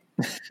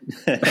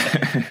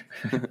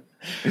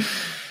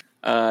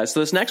 So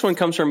this next one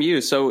comes from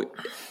you. So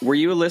were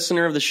you a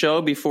listener of the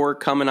show before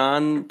coming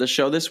on the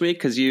show this week?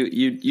 Because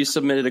you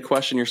submitted a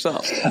question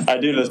yourself. I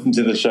do listen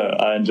to the show.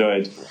 I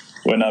enjoy it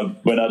when I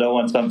don't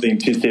want something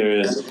too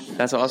serious.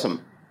 That's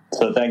awesome.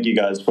 So thank you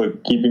guys for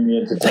keeping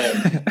me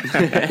entertained.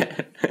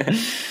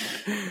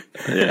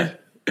 Yeah,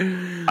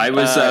 I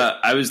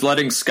was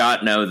letting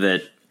Scott know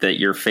that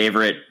your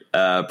favorite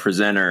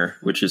presenter,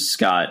 which is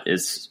Scott,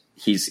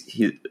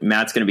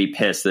 Matt's going to be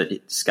pissed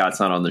that Scott's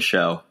not on the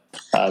show.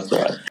 That's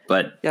all right.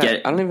 But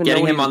I don't even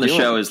getting know him on the doing.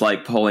 Show is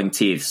like pulling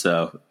teeth.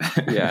 So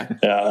yeah,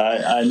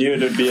 I knew it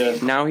would be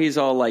now he's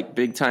all like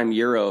big time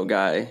Euro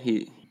guy.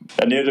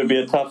 I knew it would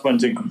be a tough one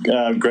to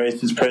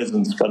grace his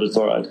presence, but it's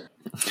all right.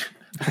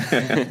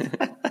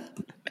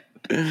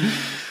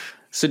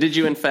 So did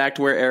you in fact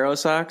wear Aero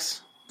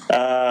socks? No,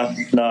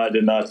 I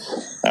did not.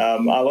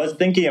 I was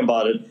thinking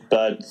about it,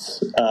 but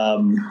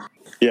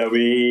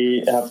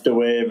we have to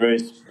wear very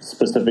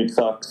specific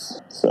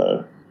socks,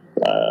 so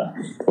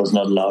it was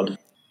not allowed.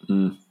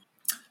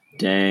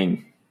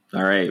 Dang.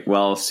 All right.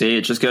 Well, see,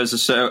 it just goes to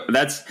show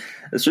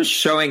it's just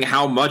showing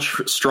how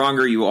much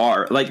stronger you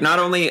are. Like, not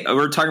only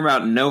we're talking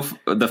about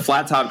the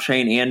flat top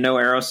chain and no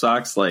Aero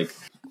socks, like,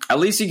 at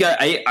least you got,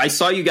 I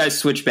saw you guys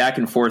switch back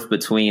and forth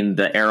between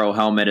the Aero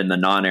helmet and the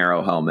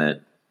non-Aero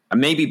helmet.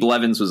 Maybe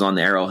Blevins was on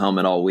the Aero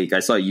helmet all week. I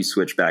saw you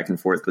switch back and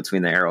forth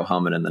between the Aero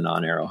helmet and the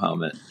non-Aero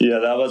helmet. Yeah,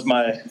 that was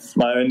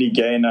my only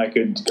gain I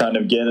could kind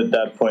of get at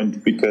that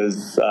point,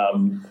 because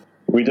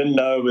we didn't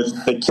know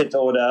with the kit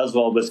order as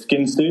well with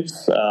skin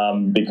suits,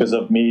 because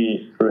of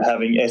me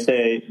having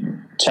SA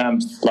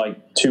champs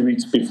like 2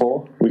 weeks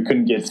before. We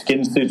couldn't get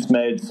skin suits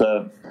made,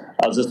 so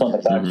I was just on the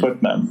back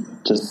foot, man.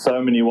 Just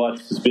so many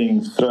watts just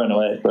being thrown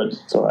away, but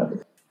it's all right.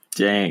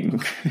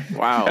 Dang.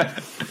 Wow.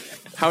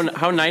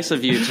 How nice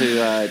of you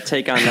to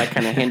take on that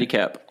kind of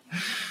handicap.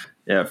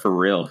 Yeah, for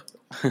real.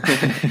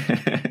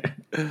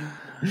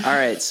 All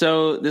right,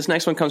 so this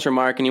next one comes from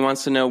Mark, and he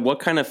wants to know, what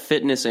kind of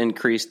fitness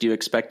increase do you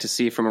expect to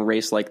see from a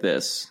race like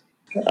this?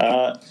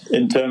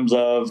 In terms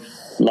of,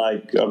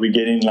 like, are we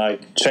getting,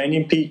 like,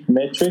 training peak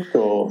metric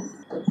or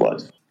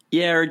what?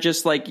 Yeah, or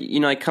just like,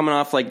 like coming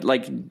off like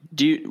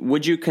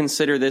would you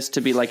consider this to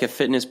be like a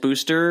fitness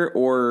booster,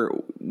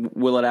 or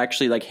will it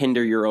actually like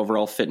hinder your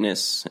overall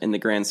fitness in the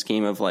grand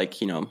scheme of like,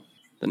 the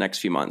next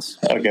few months?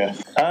 Okay.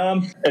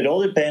 It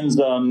all depends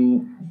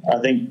on, I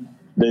think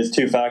there's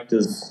two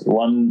factors.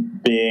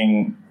 One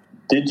being,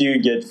 did you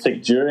get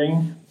sick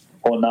during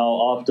or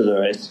now after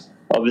the race?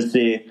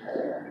 Obviously,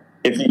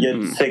 if you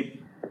get sick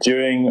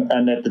during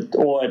and at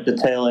the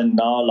tail end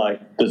now,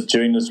 like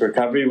during this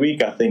recovery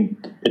week, I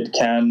think it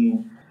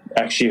can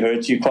actually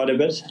hurt you quite a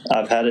bit.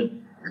 I've had it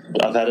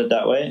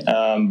that way.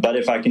 But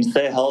if I can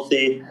stay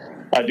healthy,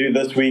 I do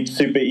this week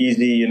super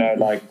easy,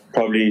 like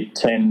probably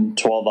 10,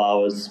 12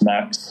 hours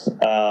max.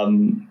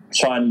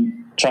 Try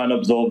and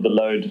absorb the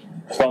load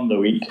from the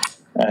week,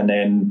 and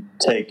then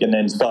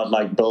start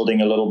like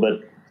building a little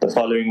bit the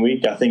following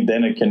week. I think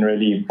then it can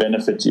really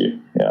benefit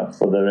you,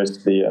 for the rest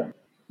of the year.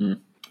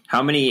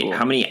 How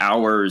many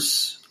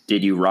hours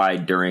did you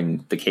ride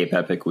during the Cape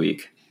Epic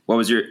week? What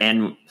was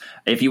and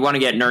if you want to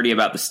get nerdy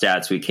about the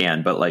stats, we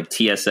can, but like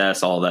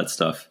TSS, all that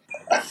stuff.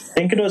 I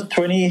think it was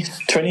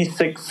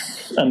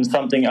 26 and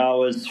something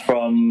hours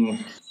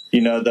from,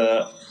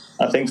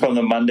 from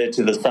the Monday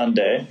to the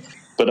Sunday,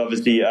 but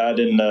obviously you add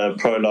in the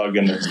prologue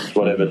and it's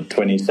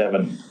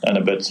 27 and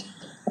a bit.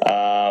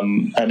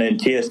 And then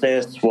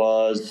TSS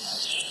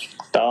was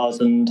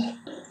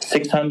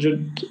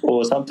 1,600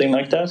 or something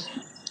like that.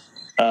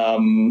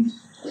 And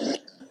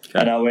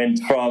I went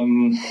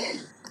from,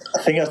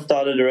 I think I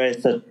started the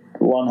race at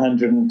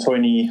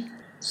 120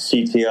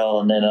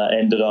 CTL, and then I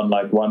ended on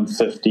like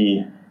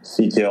 150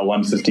 CTL,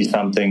 150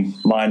 something,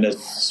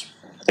 minus,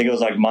 I think it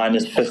was like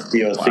minus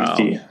 50 or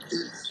 60.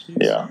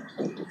 Yeah.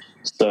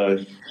 So,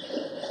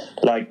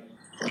 like,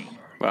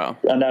 wow.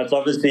 And that's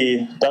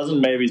obviously,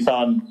 doesn't maybe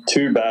sound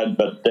too bad,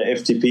 but the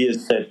FTP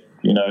is set,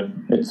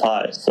 it's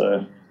high.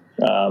 So,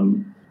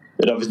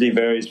 it obviously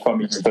varies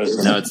from each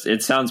person. No,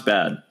 it sounds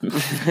bad.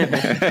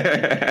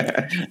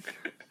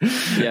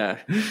 Yeah,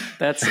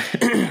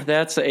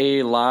 that's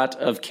a lot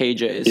of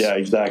KJs. Yeah,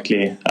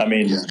 exactly. I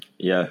mean,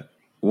 yeah.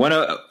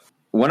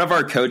 One of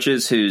our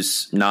coaches,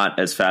 who's not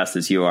as fast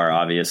as you are,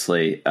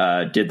 obviously,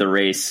 did the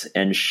race,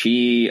 and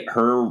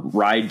her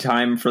ride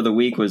time for the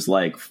week was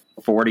like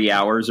 40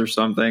 hours or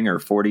something, or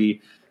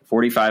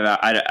 45 hours.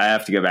 I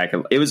have to go back.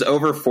 It was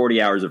over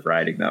 40 hours of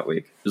riding that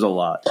week. It was a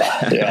lot.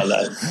 Yeah,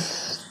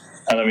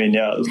 and I mean,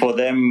 yeah, for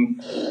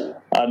them,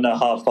 I don't know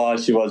how far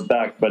she was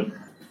back, but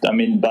I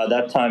mean, by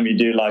that time you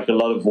do like a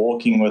lot of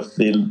walking with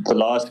the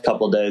last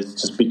couple of days,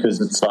 just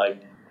because it's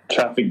like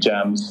traffic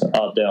jams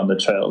out there on the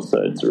trail,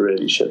 so it's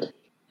really shit.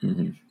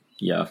 Mm-hmm.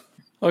 Yeah.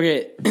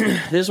 Okay,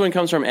 this one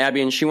comes from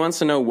Abby, and she wants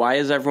to know, why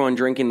is everyone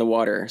drinking the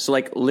water? So,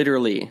 like,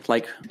 literally,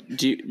 like,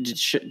 do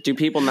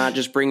people not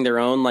just bring their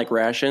own, like,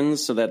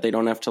 rations so that they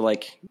don't have to,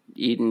 like,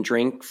 eat and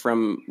drink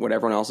from what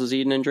everyone else is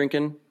eating and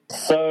drinking?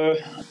 So,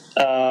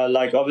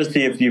 like,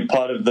 obviously, if you're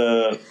part of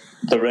the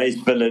race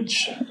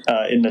village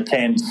in the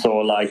tents,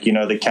 or, like, you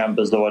know, the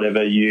campers or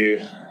whatever,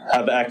 you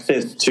have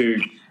access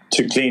to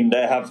clean.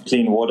 They have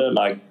clean water,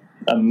 like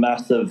a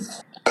massive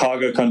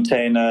cargo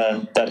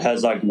container that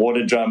has like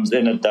water drums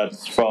in it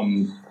that's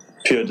from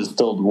pure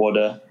distilled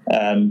water,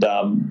 and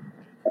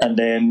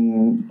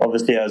then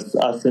obviously as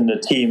us in the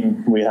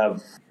team, we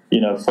have,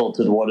 you know,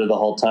 filtered water the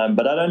whole time.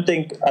 But I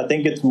think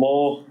it's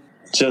more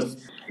just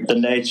the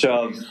nature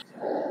of,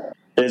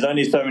 there's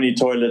only so many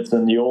toilets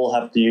and you all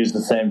have to use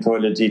the same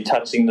toilet, you're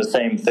touching the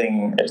same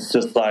thing. It's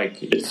just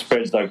like, it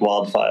spreads like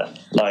wildfire,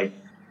 like.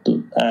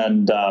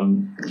 And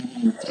and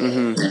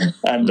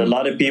a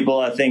lot of people,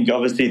 I think,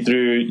 obviously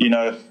through, you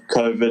know,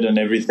 COVID and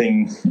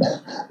everything,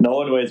 no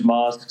one wears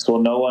masks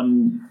or no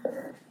one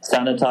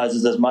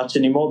sanitizes as much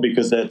anymore,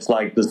 because it's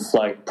like this,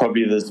 like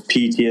probably this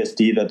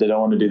PTSD that they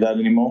don't want to do that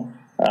anymore.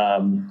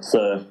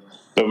 So,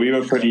 but we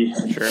were pretty,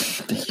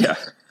 yeah,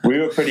 we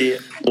were pretty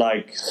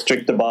like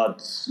strict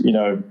about, you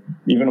know,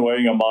 even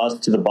wearing a mask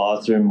to the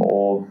bathroom,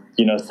 or,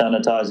 you know,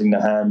 sanitizing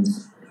the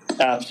hands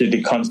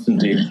absolutely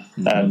constantly.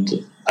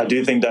 And I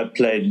do think that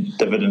played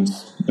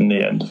dividends in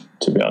the end,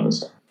 to be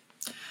honest.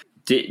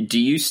 Do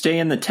you stay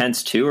in the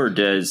tents too, or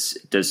does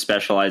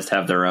Specialized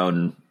have their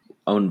own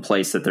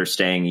place that they're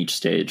staying each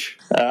stage?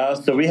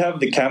 So we have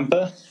the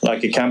camper,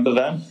 like a camper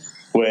van,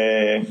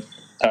 where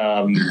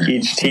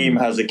each team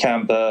has a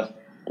camper,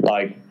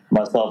 like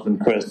myself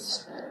and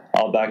Chris,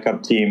 our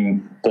backup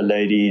team, the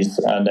ladies,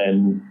 and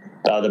then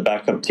the other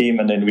backup team,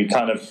 and then we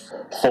kind of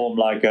form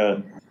like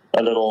a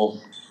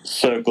little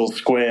circle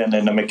square, and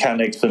then the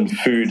mechanics and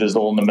food is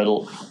all in the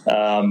middle.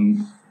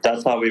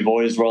 That's how we've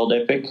always rolled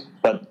Epic,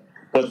 but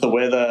with the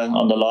weather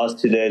on the last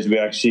 2 days, we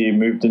actually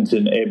moved into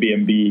an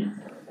Airbnb,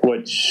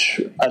 which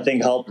I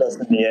think helped us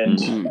in the end.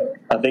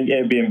 I think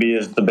Airbnb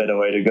is the better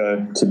way to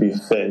go, to be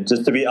fair,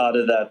 just to be out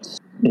of that,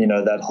 you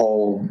know, that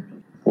whole,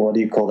 what do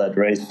you call that,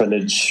 race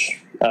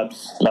village,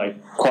 that's like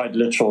quite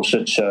literal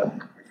shit show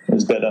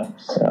is better.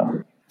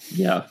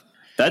 Yeah.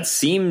 That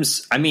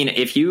seems, I mean,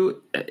 if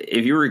you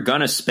were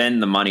going to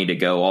spend the money to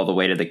go all the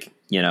way to the,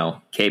 you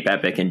know, Cape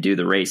Epic and do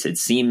the race, it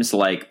seems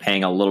like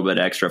paying a little bit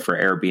extra for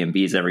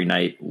Airbnbs every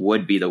night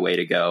would be the way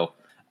to go.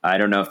 I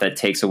don't know if that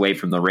takes away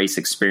from the race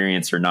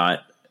experience or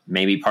not.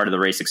 Maybe part of the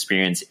race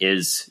experience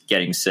is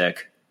getting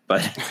sick,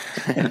 but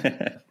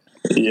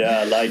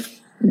yeah, like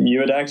you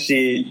would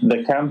actually,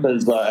 the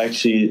campers are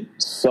actually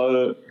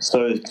so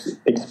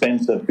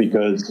expensive,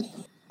 because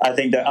I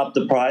think they upped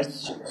the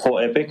price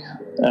for Epic,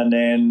 and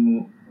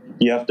then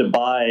you have to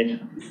buy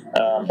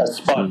a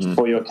spot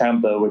for your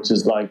camper, which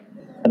is like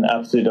an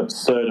absolute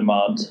absurd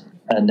amount.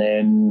 And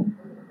then,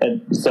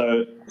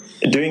 so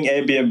doing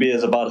Airbnb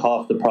is about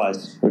half the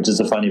price, which is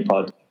the funny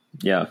part.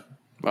 Yeah.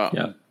 Wow.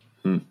 Yeah.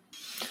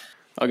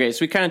 Okay, so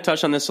we kind of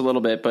touched on this a little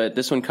bit, but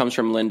this one comes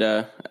from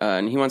Linda,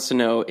 and he wants to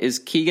know, is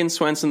Keegan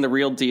Swenson the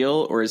real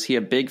deal, or is he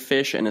a big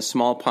fish in a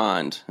small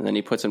pond? And then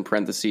he puts in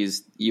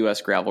parentheses,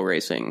 U.S. gravel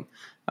racing.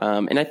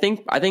 And I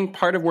think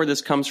part of where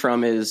this comes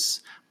from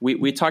is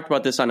we talked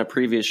about this on a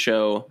previous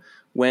show.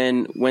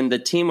 When the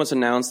team was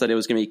announced that it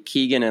was going to be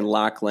Keegan and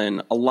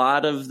Lachlan, a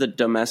lot of the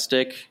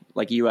domestic,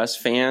 like, U.S.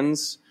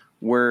 fans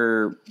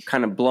were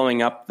kind of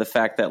blowing up the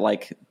fact that,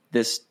 like,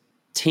 this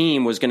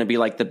team was going to be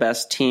like the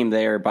best team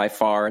there by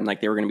far, and like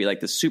they were going to be like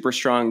the super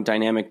strong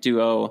dynamic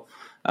duo.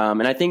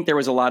 And I think there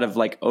was a lot of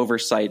like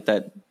oversight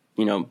that,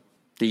 you know,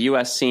 the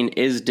U.S. scene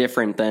is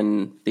different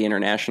than the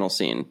international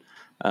scene.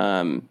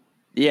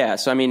 Yeah,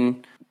 so I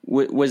mean,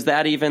 was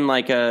that even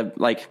like a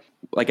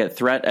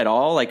threat at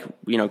all? Like,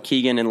 you know,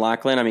 Keegan and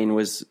Lachlan, I mean,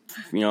 was,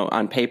 you know,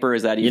 on paper,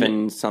 is that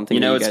even something?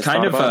 You know, it's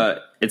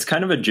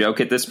kind of a joke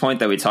at this point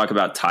that we talk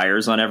about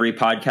tires on every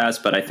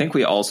podcast, but I think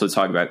we also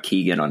talk about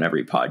Keegan on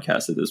every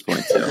podcast at this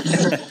point too.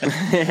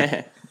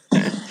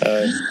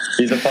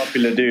 He's a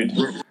popular dude.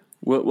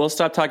 We'll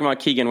stop talking about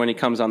Keegan when he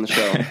comes on the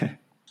show.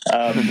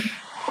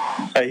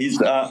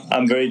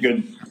 I'm very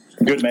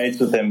good mates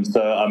with him.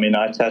 So, I mean,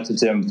 I chatted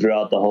to him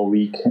throughout the whole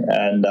week.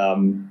 And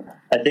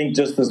I think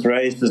just this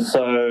race is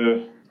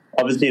so...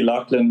 Obviously,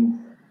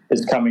 Lachlan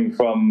is coming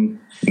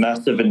from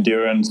massive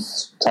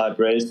endurance type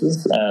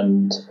races.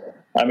 And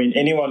I mean,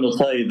 anyone will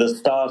tell you the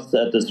starts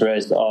at this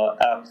race are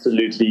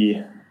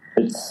absolutely,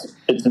 it's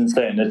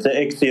insane. It's an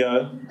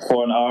XCO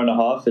for an hour and a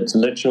half. It's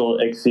literal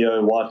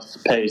XCO watts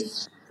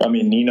pace. I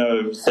mean,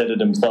 Nino said it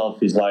himself.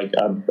 He's like,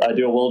 I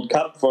do a World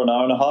Cup for an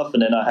hour and a half,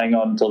 and then I hang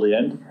on until the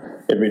end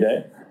every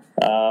day.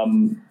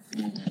 And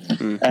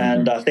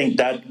I think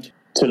that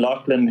to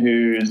Lachlan,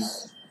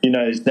 who's,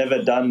 he's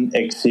never done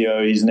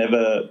XCO, he's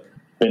never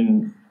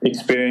been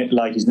experienced,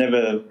 like he's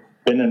never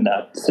been in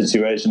that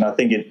situation. I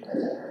think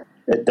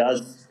it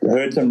does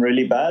hurt him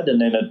really bad,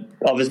 and then it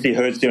obviously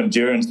hurts your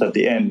endurance at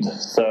the end.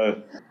 So,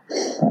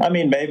 I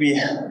mean, maybe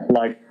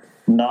like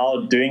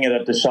now doing it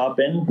at the sharp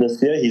end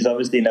this year, he's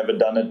obviously never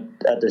done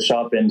it at the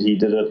sharp end. He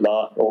did it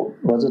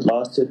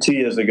last year, 2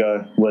 years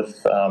ago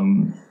with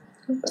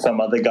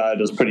some other guy that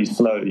was pretty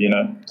slow,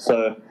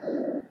 So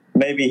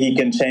maybe he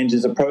can change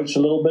his approach a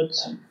little bit.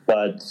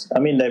 But, I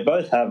mean, they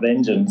both have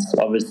engines,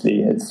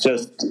 obviously. It's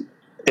just,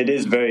 it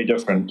is very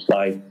different.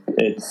 Like,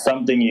 it's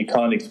something you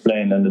can't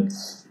explain, and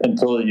it's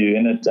until you're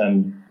in it,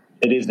 and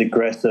it is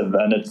aggressive,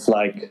 and it's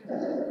like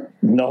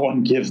no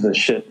one gives a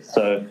shit.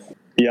 So,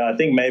 yeah, I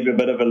think maybe a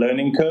bit of a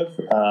learning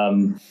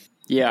curve.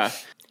 Yeah,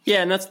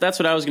 and that's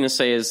what I was going to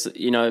say is,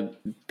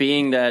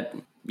 being that,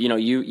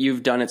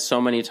 you've done it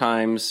so many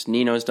times,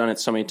 Nino's done it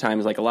so many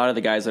times, like a lot of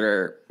the guys that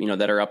are,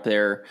 that are up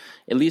there,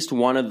 at least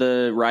one of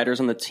the riders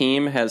on the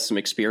team has some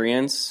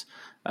experience.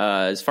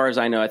 As far as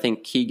I know, I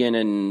think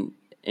Keegan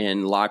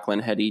and Lachlan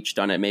had each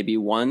done it maybe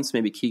once,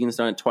 maybe Keegan's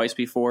done it twice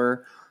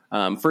before.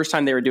 First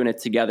time they were doing it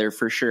together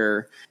for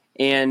sure.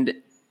 And,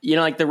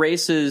 like the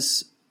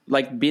races,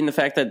 like being the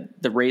fact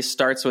that the race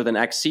starts with an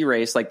XC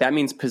race, like that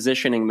means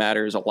positioning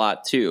matters a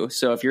lot too.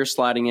 So if you're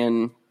sliding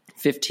in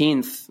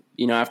 15th,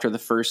 after the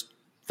first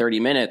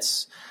 30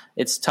 minutes,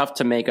 it's tough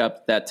to make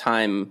up that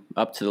time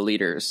up to the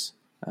leaders.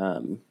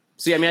 So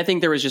yeah, I mean, I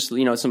think there was just,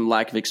 some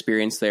lack of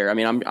experience there. I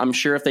mean, I'm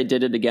sure if they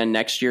did it again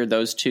next year,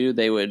 those two,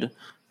 they would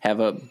have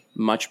a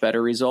much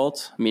better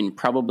result. I mean,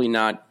 probably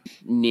not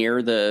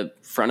near the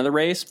front of the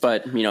race,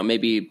 but,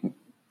 maybe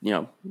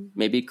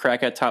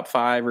crack at top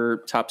 5 or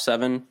top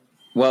 7.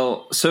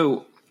 Well,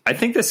 so I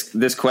think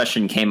this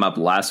question came up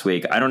last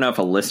week. I don't know if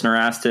a listener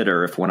asked it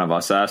or if one of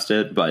us asked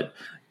it, but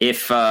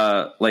if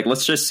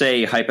let's just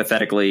say,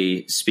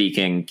 hypothetically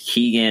speaking,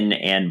 Keegan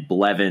and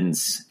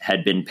Blevins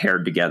had been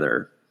paired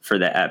together for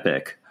the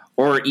Epic,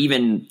 or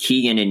even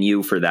Keegan and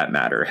you, for that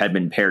matter, had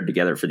been paired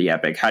together for the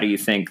Epic, how do you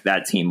think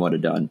that team would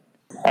have done?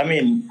 I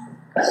mean,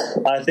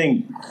 I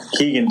think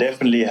Keegan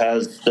definitely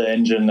has the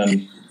engine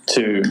and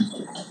to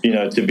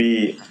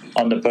be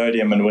on the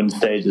podium and win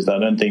stages. I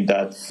don't think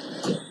that's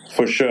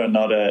for sure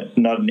not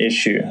an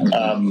issue.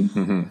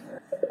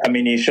 I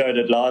mean, he showed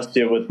it last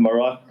year with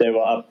Maroc. They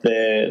were up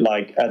there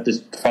like at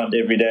the front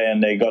every day,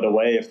 and they got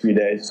away a few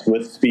days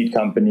with Speed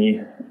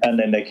Company, and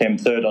then they came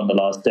third on the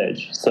last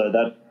stage. So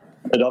that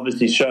it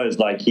obviously shows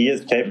like he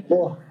is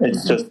capable.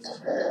 It's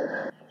just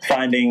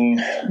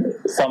finding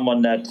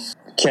someone that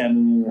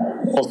can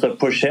also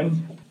push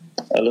him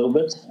a little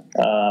bit.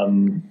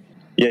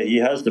 Yeah, he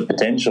has the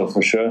potential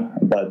for sure,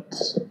 but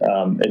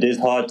it is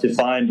hard to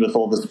find with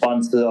all the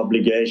sponsor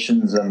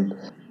obligations, and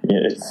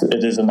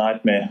it is a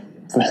nightmare.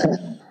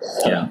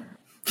 Yeah.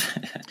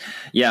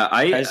 Yeah,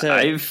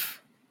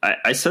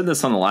 I said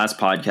this on the last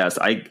podcast.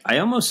 I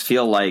almost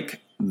feel like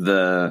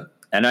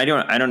and I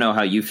don't know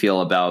how you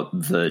feel about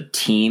the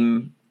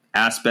team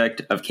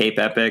aspect of Cape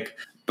Epic,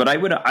 but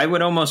I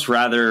would almost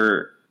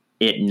rather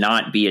it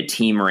not be a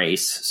team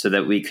race so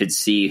that we could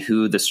see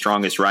who the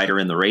strongest rider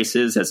in the race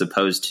is, as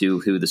opposed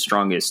to who the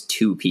strongest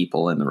two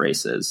people in the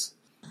race is.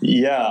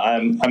 Yeah,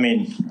 I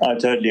mean, I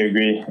totally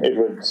agree.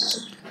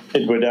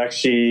 It would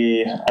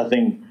actually, I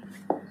think,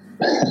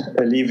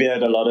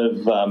 alleviate a lot of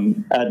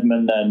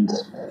admin and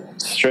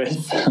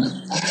stress.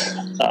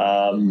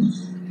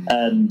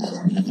 And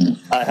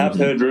I have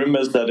heard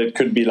rumors that it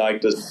could be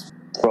like this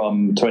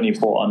from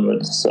 24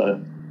 onwards, so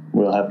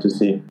we'll have to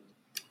see.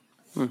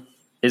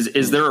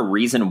 Is there a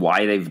reason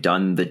why they've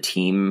done the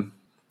team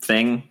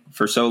thing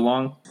for so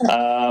long?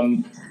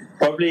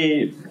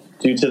 Probably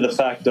due to the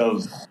fact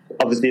of,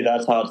 obviously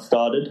that's how it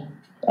started,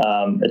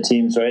 a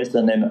team's race,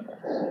 and then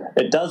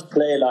it does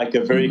play like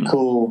a very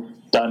cool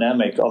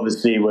dynamic,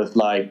 obviously, with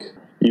like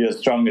you're as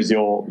strong as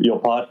your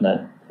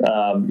partner.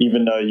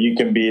 Even though you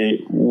can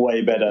be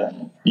way better,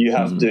 you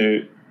have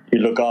to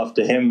look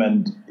after him,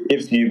 and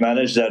if you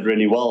manage that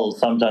really well,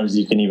 sometimes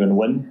you can even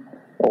win,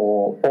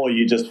 or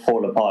you just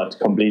fall apart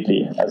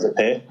completely as a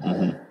pair.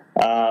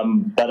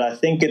 But I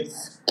think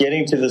it's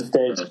getting to the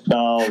stage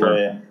now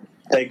where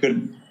they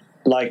could,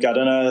 like, I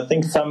don't know, I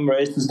think some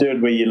races do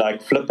it where you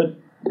like flip it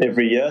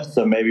every year,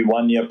 so maybe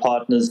 1 year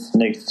partners,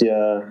 next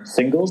year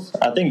singles.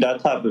 I think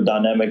that type of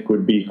dynamic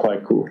would be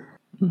quite cool.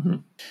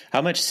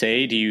 How much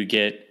say do you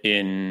get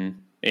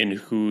in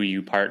who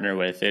you partner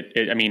with?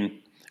 I mean,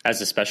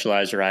 as a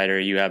Specialized rider,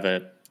 you have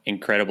an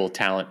incredible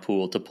talent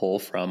pool to pull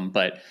from,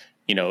 but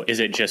is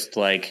it just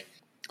like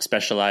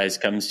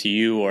Specialized comes to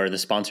you, or the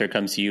sponsor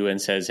comes to you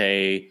and says,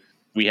 hey,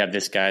 we have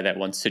this guy that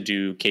wants to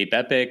do Cape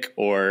Epic,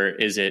 or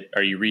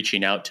are you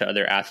reaching out to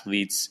other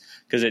athletes?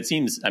 Because it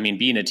seems, I mean,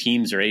 being a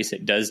teams race,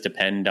 it does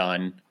depend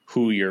on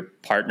who your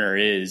partner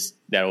is.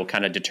 That will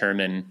kind of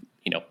determine,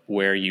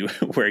 where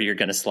you're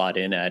going to slot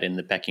in at in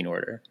the pecking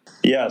order.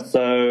 Yeah.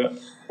 So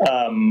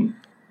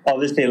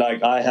obviously,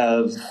 like, I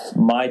have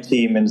my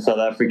team in South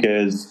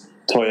Africa is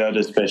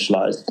Toyota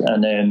specialized,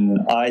 and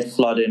then I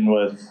slot in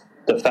with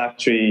the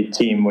factory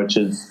team, which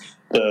is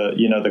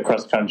the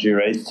cross country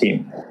race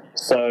team.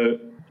 So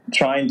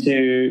trying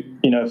to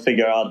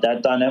figure out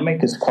that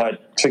dynamic is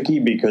quite tricky,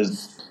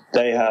 because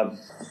they have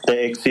the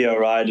XCO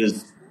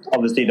riders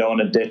obviously don't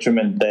want to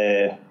detriment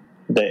their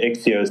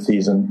XCO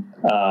season.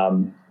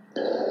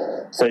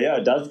 So yeah,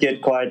 it does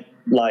get quite,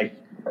 like,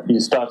 you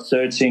start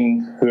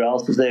searching who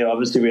else is there.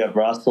 Obviously we have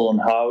Russell and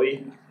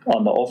Howie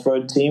on the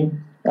off-road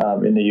team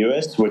in the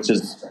US,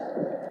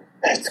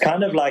 it's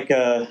kind of like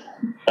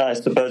I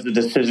suppose a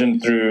decision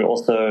through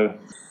also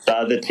the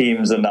other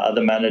teams and the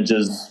other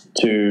managers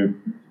to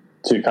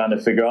kind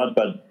of figure out.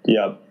 But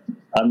yeah,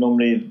 I'm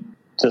normally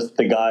just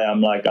the guy.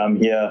 I'm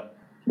here,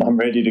 I'm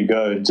ready to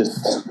go.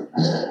 Just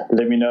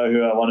let me know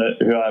who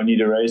I need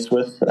to race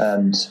with,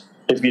 and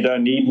if you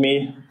don't need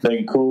me,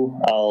 then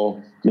cool.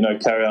 I'll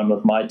carry on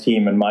with my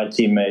team and my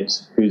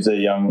teammate, who's a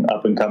young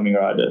up and coming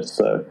rider.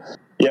 So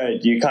yeah,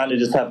 you kind of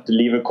just have to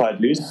leave it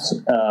quite loose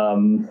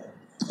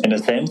in a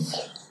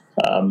sense.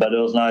 But it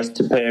was nice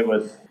to pair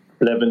with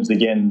Levins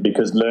again,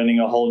 because learning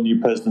a whole new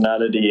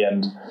personality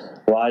and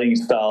riding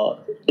style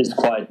is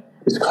quite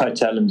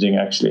challenging,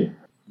 actually.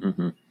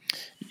 Mm-hmm.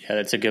 Yeah,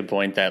 that's a good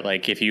point. That,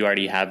 like, if you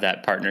already have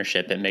that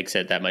partnership, it makes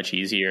it that much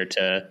easier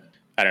to,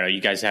 I don't know,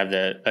 you guys have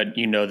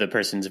the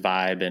person's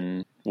vibe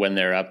and when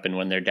they're up and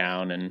when they're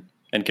down, and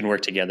can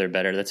work together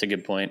better. That's a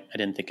good point. I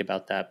didn't think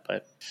about that,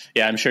 but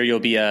yeah, I'm sure you'll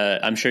be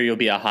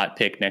a hot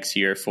pick next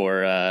year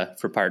for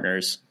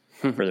partners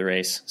for the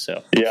race.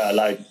 So yeah,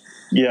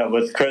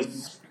 with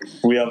Chris,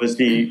 we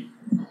obviously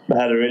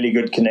had a really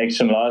good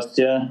connection last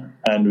year,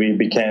 and we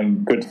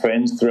became good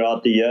friends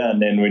throughout the year. And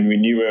then when we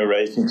knew we were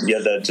racing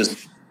together,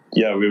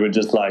 we were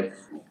just like,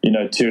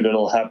 two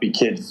little happy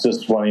kids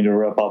just wanting to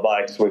rip our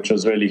bikes, which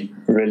was really,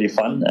 really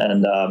fun.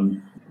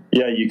 And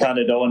you kind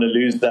of don't want to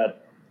lose that,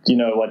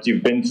 what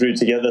you've been through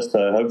together.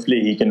 So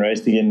hopefully he can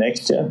race again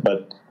next year.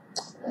 But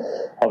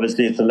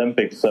obviously it's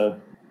Olympics, so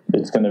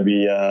it's going to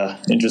be an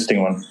interesting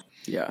one.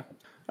 Yeah.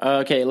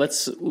 Okay,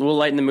 we'll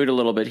lighten the mood a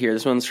little bit here.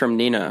 This one's from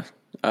Nina.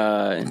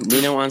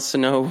 Nina wants to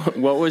know,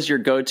 what was your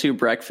go-to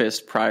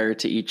breakfast prior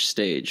to each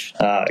stage?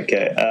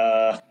 Okay.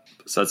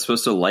 So that's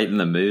supposed to lighten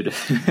the mood?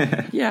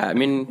 Yeah, I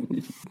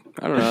mean,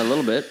 I don't know, a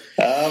little bit.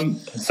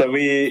 So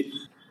we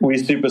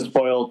super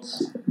spoiled,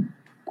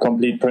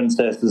 complete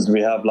princesses.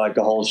 We have like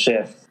a whole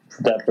chef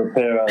that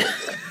prepare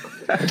us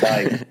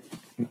like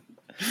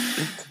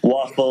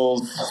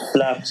waffles,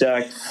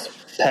 flapjacks,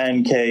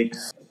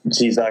 pancakes.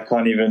 Geez, I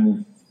can't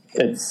even...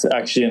 It's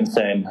actually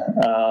insane.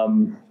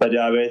 But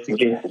yeah,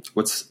 basically...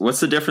 What's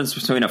the difference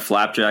between a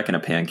flapjack and a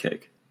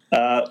pancake?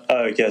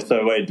 Okay,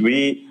 so wait,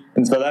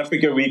 in South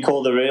Africa, we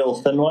call the real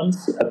thin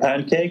ones a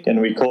pancake,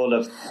 and we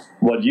call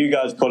what you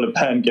guys call a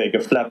pancake a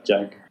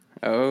flapjack.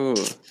 Oh.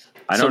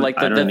 So like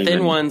the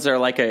thin ones are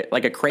like a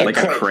crepe? Like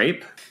a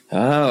crepe?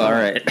 Oh, all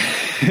right.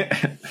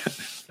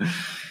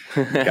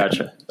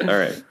 Gotcha. All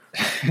right.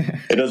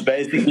 It was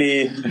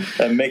basically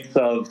a mix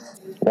of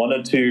one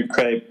or two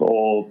crepe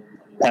or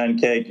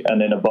pancake and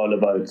then a bowl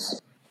of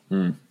oats.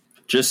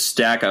 Just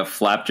stack a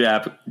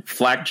flapjack,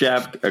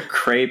 a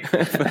crepe,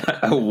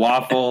 a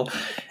waffle,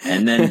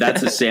 and then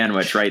that's a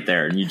sandwich right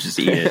there, and you just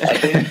eat it. I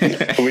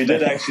think we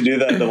did actually do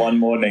that the one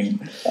morning.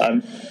 I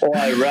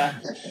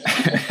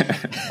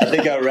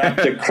think I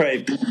wrapped a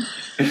crepe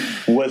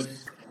with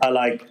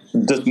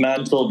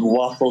dismantled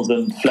waffles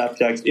and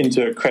flapjacks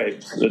into a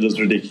crepe. It was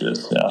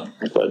ridiculous, yeah.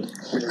 But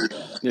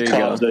there you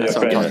go. That's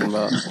what I'm talking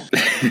about.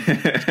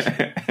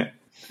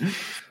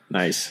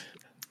 Nice.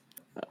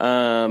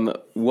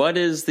 What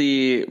is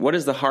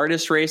the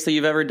hardest race that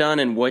you've ever done,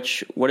 and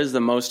what is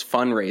the most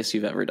fun race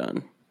you've ever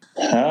done?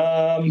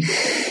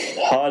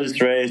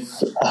 Hardest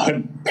race, I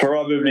would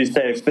probably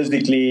say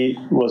physically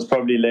was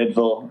probably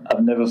Leadville.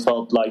 I've never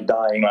felt like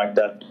dying like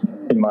that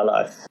in my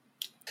life.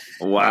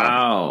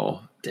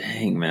 Wow.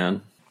 Dang,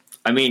 man.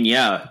 I mean,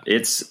 yeah,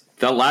 it's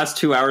the last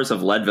 2 hours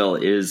of Leadville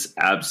is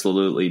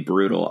absolutely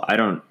brutal. I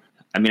don't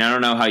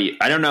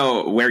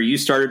know where you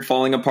started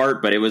falling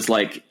apart, but it was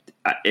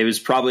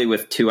probably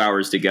with 2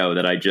 hours to go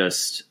that I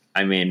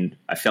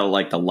felt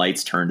like the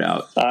lights turned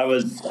out. I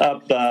was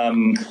up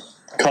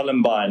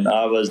Columbine.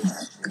 I was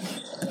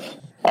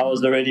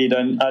already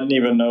done. I didn't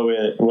even know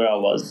where I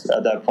was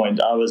at that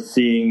point. I was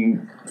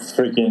seeing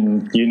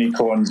freaking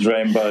unicorns,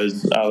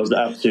 rainbows. I was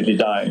absolutely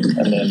dying.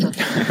 And then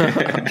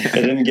it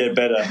didn't get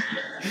better,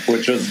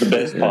 which was the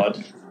best part.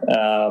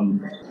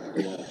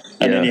 And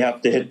then you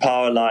have to hit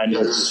power line,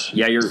 which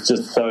is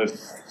just so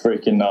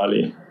freaking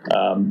gnarly.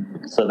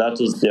 So that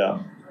was,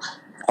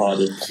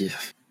 hardest.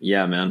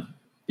 Yeah, man.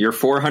 Your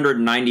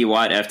 490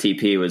 watt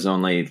FTP was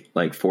only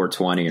like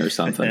 420 or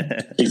something.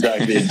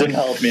 Exactly. It didn't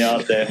help me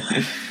out there.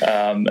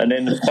 And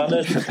then the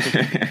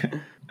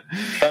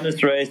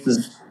funnest race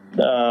is,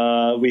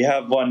 we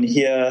have one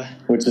here,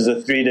 which is a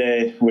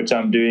 3-day, which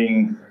I'm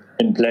doing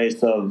in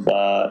place of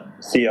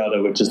Sea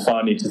Otter, which is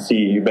funny to see.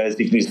 You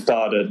basically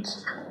start at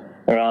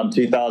around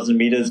 2,000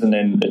 meters, and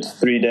then it's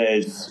 3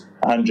 days,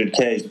 100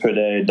 Ks per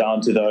day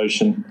down to the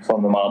ocean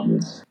from the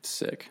mountains.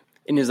 Sick.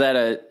 And is that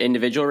an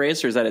individual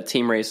race or is that a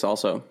team race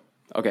also?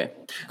 Okay,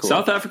 cool.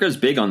 South Africa's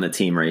big on the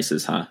team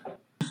races, huh?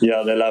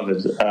 Yeah, they love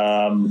it.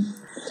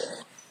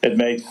 It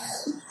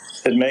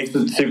makes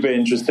it super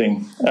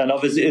interesting, and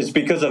obviously it's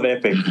because of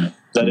Epic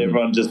that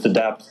everyone just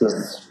adapts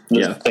this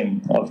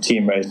thing of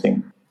team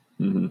racing.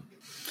 Mm-hmm.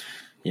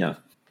 Yeah.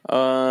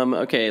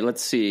 Okay,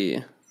 let's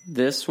see.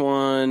 This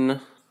one.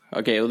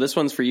 Okay, well, this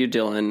one's for you,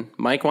 Dylan.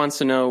 Mike wants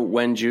to know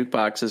when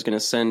Jukebox is going to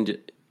send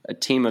a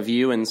team of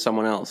you and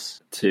someone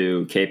else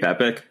to Cape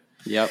Epic.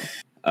 Yep.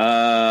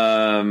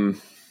 I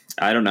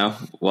don't know.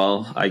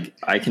 Well,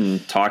 I can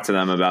talk to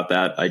them about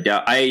that. I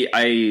doubt.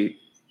 I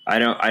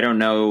don't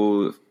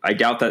know. I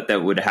doubt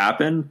that would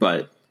happen,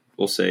 but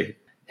we'll see.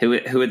 Who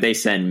would they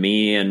send?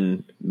 Me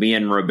and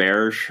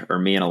Roberge, or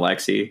me and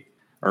Alexi,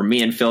 or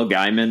me and Phil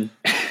Guyman?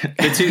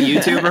 The two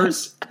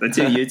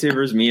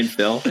YouTubers, me and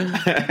Phil.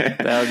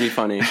 That would be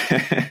funny.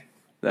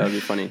 That would be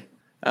funny.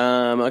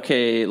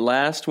 Okay,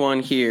 last one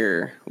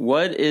here.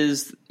 What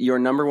is your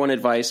number one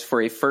advice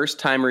for a first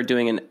timer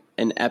doing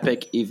an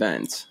epic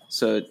event?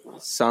 So it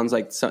sounds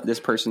like this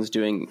person's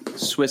doing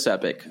Swiss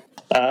Epic.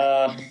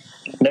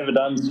 Never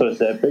done Swiss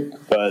Epic,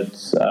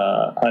 but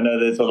I know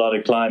there's a lot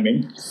of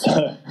climbing,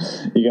 so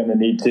you're going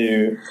to need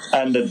to,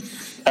 and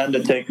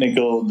the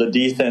technical, the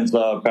descents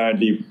are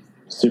apparently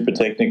super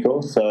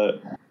technical, so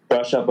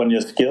brush up on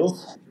your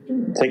skills,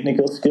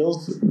 technical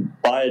skills.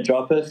 Buy a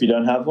dropper if you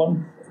don't have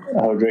one,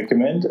 I would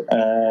recommend,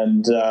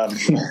 and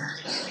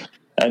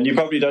and you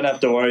probably don't have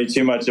to worry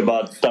too much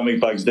about stomach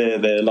bugs there.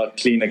 They're a lot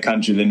cleaner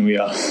country than we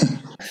are.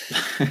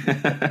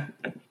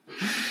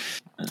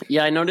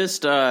 Yeah, I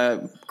noticed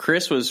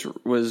Chris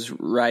was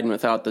riding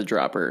without the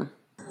dropper.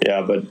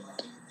 Yeah, but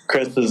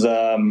Chris is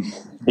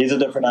he's a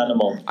different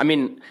animal. I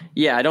mean,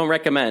 yeah, I don't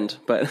recommend,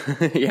 but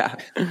yeah,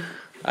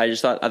 I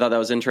thought that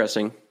was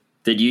interesting.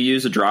 Did you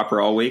use a dropper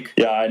all week?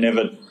 Yeah, I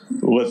never.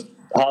 With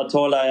how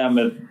tall I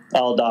am,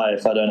 I'll die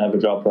if I don't have a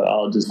dropper.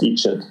 I'll just eat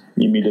shit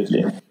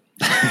immediately.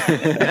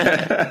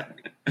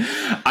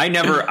 I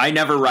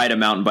never ride a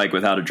mountain bike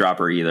without a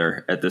dropper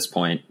either. At this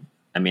point,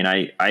 I mean,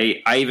 I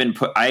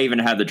even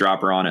had the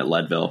dropper on at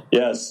Leadville.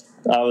 Yes,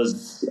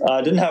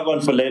 I didn't have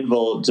one for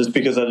Leadville just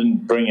because I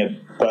didn't bring it,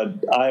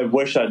 but I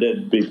wish I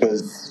did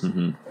because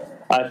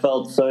I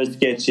felt so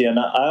sketchy. And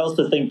I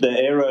also think the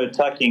aero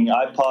tucking,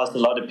 I passed a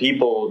lot of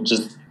people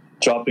just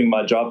dropping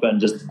my dropper and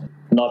just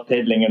not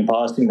pedaling and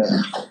passing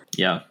them.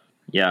 Yeah.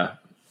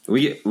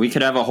 We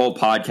could have a whole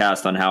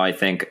podcast on how I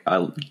think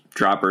a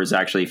dropper is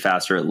actually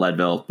faster at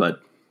Leadville,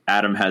 but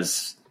Adam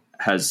has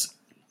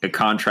a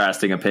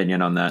contrasting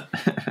opinion on that.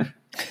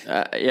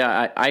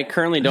 Yeah, I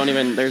currently don't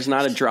even, there's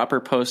not a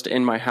dropper post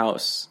in my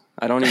house.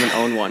 I don't even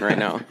own one right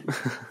now.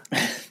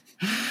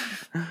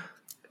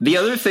 The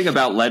other thing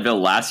about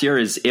Leadville last year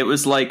is it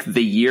was like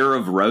the year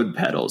of road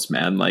pedals,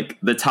 man. Like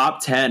the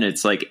top 10,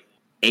 it's like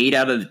 8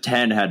 out of the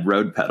 10 had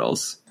road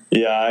pedals.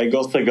 Yeah, I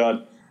also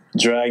got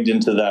dragged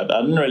into that.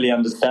 I didn't really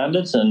understand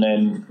it, and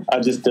then I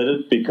just did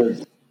it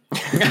because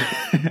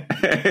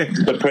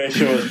the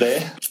pressure was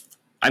there.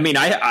 I mean,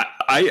 I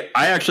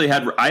actually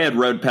had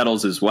road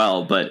pedals as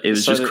well, but it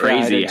was just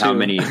crazy how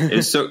many.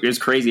 It was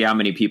crazy how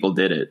many people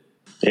did it.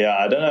 Yeah,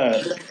 I don't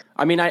know.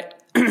 I mean, I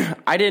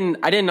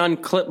didn't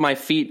unclip my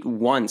feet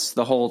once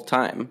the whole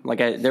time. Like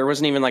there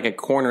wasn't even like a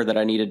corner that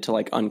I needed to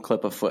like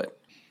unclip a foot.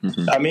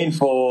 Mm-hmm. I mean,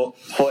 for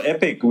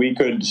Epic, we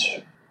could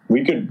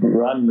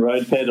run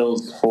road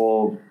pedals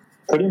for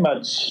pretty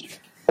much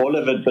all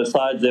of it.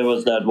 Besides, there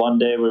was that one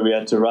day where we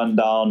had to run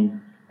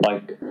down,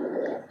 like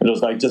it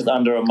was like just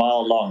under a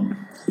mile long,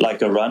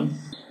 like a run.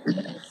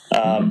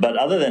 But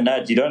other than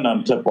that, you don't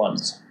unclip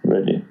once,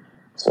 really.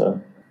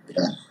 So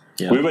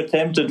yeah. We were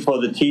tempted for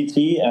the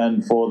TT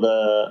and for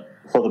the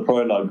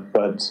prologue,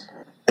 but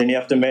then you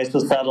have to mess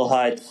with saddle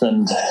heights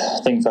and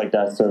things like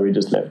that. So we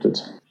just left it.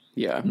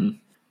 Yeah.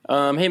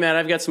 Mm-hmm. Hey Matt,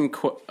 I've got some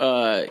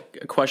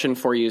question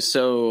for you.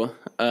 So,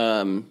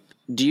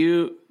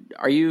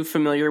 are you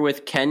familiar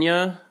with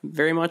Kenya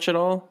very much at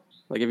all?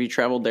 Like, have you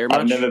traveled there much?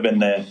 I've never been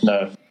there.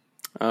 No.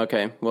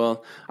 Okay.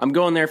 Well, I'm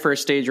going there for a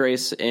stage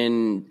race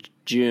in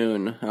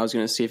June. I was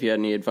going to see if you had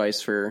any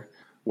advice for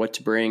what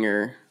to bring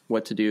or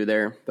what to do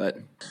there, but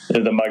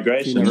the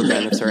migration. You've never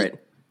been. That's all right.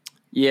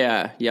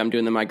 Yeah. I'm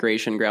doing the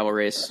migration gravel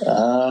race.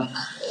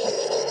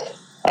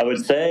 I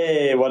would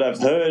say what I've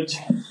heard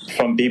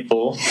from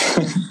people.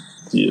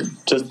 You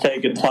just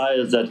take a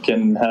tires that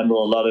can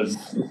handle a lot of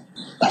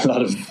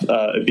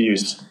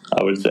abuse,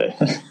 I would say.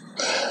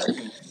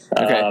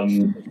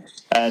 Okay.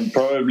 And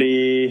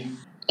probably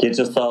get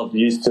yourself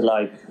used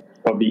to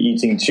probably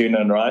eating tuna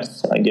and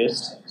rice, I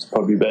guess. It's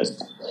probably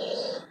best.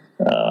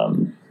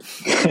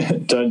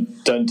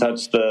 don't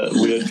touch the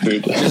weird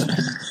food.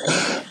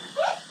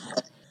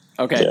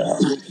 Okay. Yeah.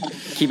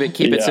 Keep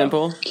it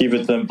simple. Keep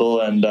it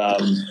simple and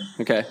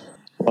Okay.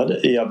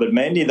 but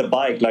mainly the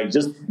bike, like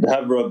just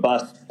have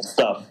robust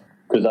stuff,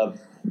 because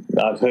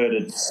I've heard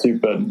it's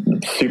super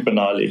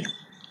gnarly,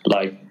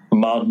 like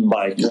mountain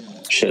bike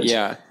shit.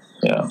 Yeah.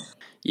 Yeah.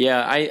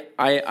 Yeah,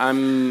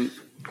 I'm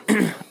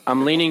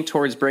I'm leaning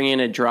towards bringing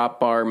a drop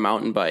bar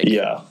mountain bike.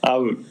 Yeah, I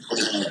would.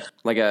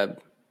 Like a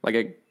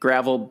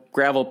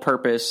gravel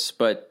purpose,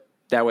 but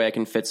that way I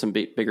can fit some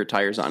bigger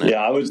tires on it.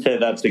 Yeah, I would say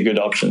that's a good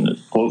option.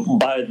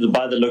 By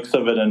the looks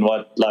of it and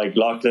what like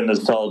Lachlan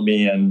has told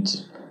me and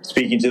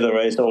speaking to the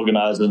race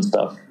organizer and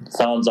stuff,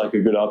 sounds like a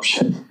good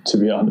option, to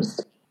be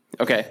honest.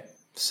 Okay,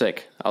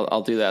 sick.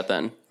 I'll do that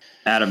then.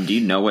 Adam, do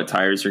you know what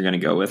tires you're going to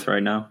go with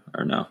right now,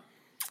 or no?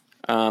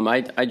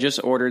 I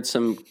just ordered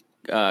some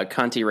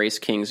Conti Race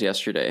Kings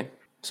yesterday,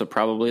 so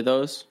probably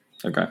those.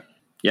 Okay.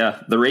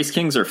 Yeah, the Race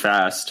Kings are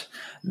fast.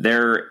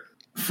 They're,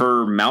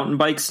 for mountain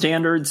bike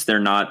standards, they're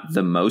not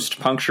the most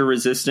puncture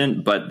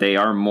resistant, but they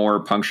are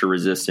more puncture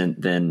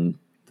resistant than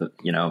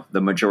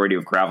the majority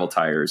of gravel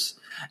tires.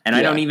 And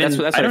I don't even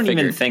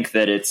think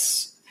that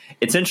it's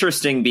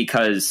interesting,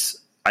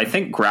 because I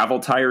think gravel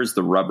tires,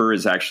 the rubber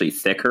is actually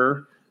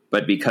thicker,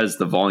 but because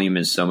the volume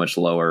is so much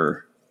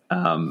lower,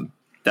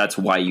 that's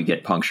why you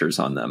get punctures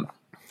on them.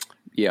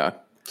 Yeah.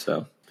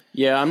 So.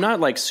 Yeah, I'm not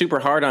like super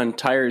hard on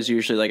tires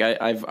usually. Like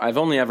I've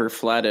only ever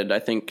flatted, I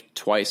think,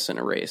 twice in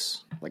a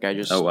race. Like I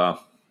just. Oh wow!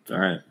 All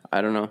right.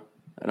 I don't know.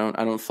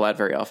 I don't flat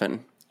very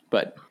often,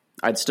 but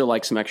I'd still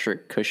like some extra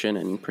cushion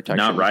and protection.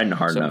 Not riding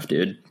hard enough,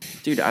 dude.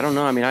 Dude, I don't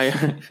know. I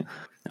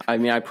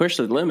mean, I push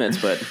the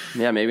limits, but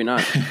yeah, maybe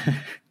not.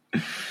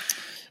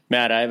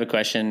 Matt, I have a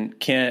question.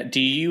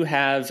 Do you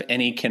have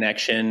any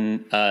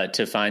connection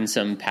to find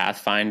some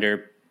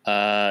Pathfinder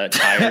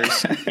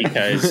tires?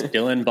 Because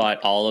Dylan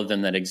bought all of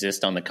them that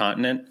exist on the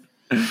continent.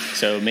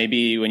 So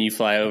maybe when you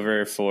fly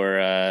over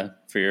for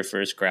your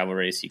first gravel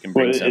race, you can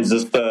bring some. Is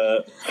this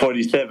the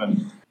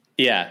 47?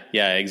 Yeah,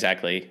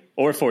 exactly.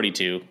 Or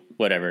 42,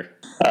 whatever.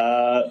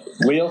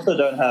 We also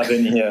don't have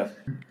any here.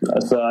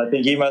 So I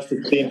think he must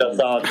have cleaned us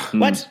out.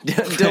 What?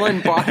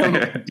 Dylan bought them.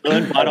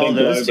 Dylan bought all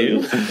those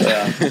too?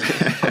 Yeah.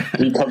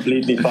 He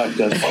completely fucked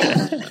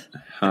us.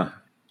 Huh.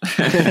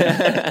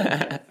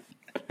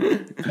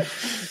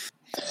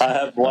 I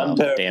have one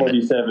pair of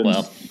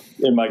 47s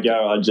in my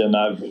garage, and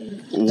I've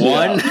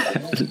one.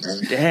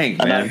 Dang,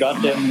 man! And I've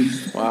got them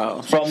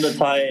from the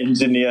tire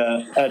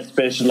engineer at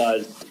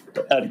Specialized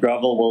at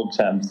Gravel World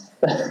Champs.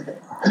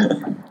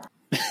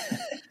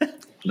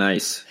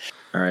 Nice.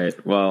 All right.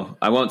 Well,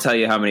 I won't tell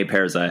you how many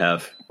pairs I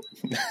have.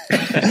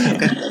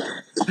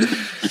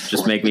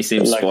 Just make me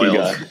seem spoiled.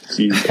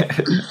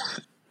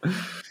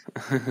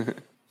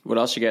 What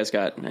else you guys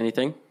got?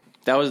 Anything?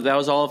 That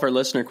was all of our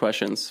listener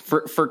questions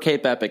for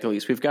Cape Epic. At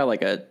least we've got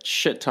like a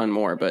shit ton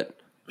more, but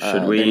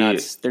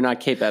they're not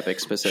Cape Epic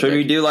specific. Should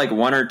we do like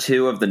one or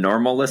two of the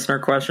normal listener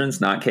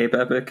questions, not Cape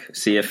Epic?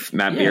 See if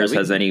Matt Beers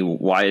has any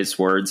wise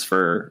words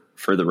for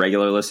the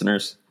regular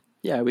listeners.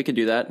 Yeah, we could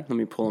do that. Let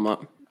me pull them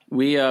up.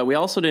 We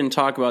also didn't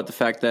talk about the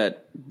fact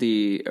that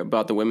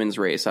about the women's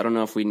race. I don't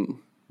know if we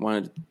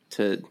wanted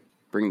to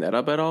bring that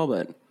up at all,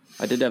 but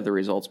I did have the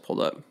results pulled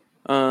up.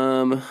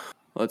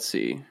 Let's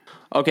see.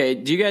 Okay,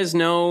 do you guys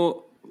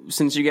know,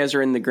 since you guys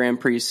are in the Grand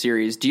Prix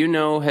series, do you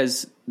know, and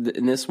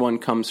this one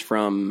comes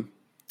from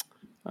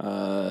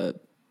The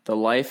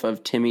Life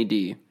of Timmy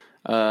D,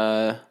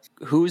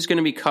 who's going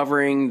to be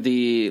covering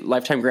the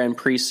Lifetime Grand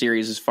Prix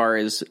series as far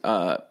as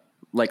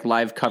like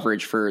live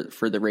coverage for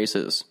the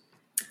races?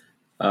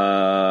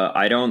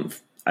 I don't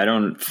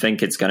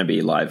think it's going to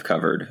be live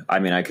covered. I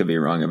mean, I could be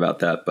wrong about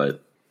that,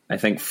 but I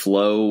think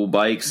Flow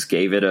Bikes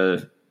gave it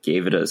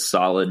a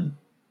solid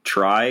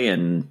try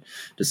and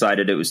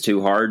decided it was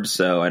too hard.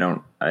 So I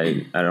don't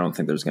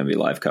think there's going to be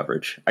live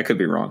coverage. I could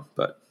be wrong,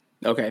 but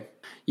okay.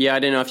 Yeah. I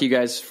didn't know if you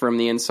guys from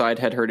the inside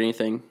had heard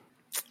anything.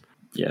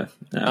 Yeah.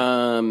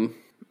 No.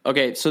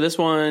 Okay. So this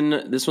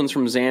one's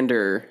from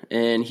Xander,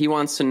 and he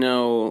wants to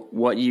know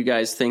what you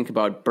guys think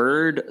about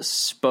bird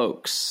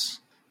spokes.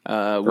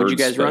 Would you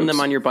guys run them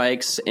on your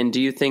bikes? And do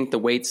you think the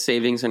weight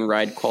savings and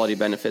ride quality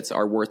benefits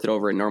are worth it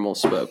over a normal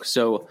spoke?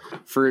 So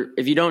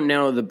if you don't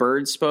know, the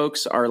bird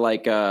spokes are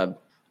like,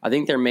 I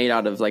think they're made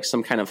out of like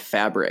some kind of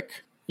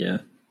fabric. Yeah.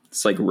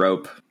 It's like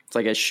rope. It's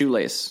like a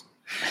shoelace.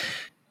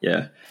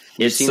 Yeah.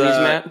 You've seen these,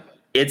 Matt?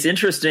 It's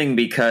interesting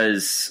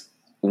because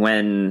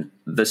when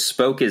the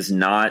spoke is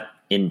not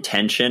in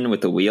tension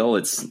with the wheel,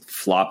 it's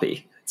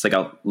floppy. It's like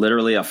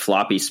literally a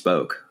floppy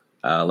spoke,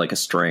 like a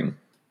string.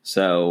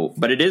 So,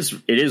 but it is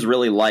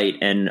really light,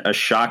 and a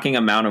shocking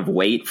amount of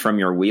weight from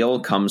your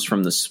wheel comes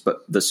from the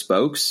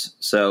spokes.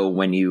 So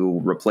when you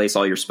replace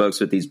all your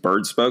spokes with these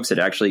bird spokes, it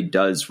actually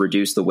does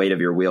reduce the weight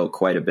of your wheel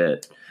quite a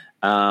bit.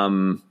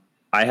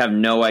 I have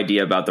no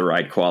idea about the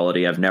ride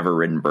quality. I've never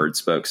ridden bird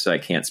spokes, so I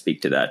can't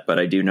speak to that, but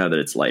I do know that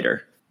it's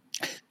lighter.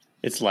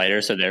 It's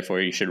lighter, so therefore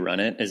you should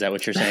run it. Is that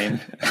what you're saying?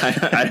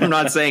 I'm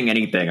not saying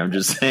anything. I'm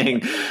just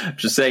saying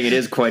it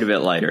is quite a bit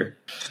lighter.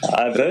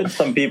 I've heard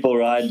some people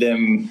ride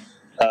them.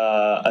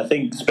 I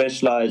think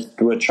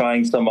Specialized were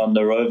trying some on the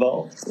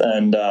Rovals,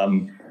 and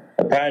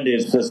apparently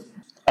it's just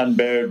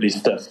unbearably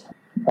stiff.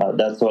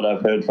 That's what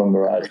I've heard from the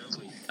ride.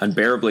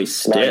 Unbearably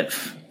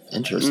stiff.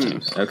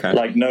 Interesting. Okay.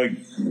 Like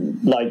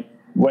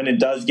when it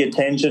does get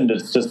tensioned,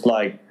 it's just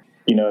like,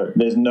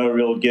 there's no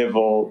real give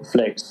or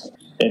flex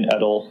in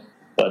at all.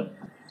 But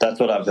that's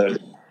what I've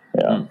heard.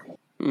 Yeah.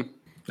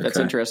 That's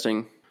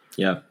interesting.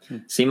 Yeah.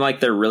 Seem like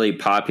they're really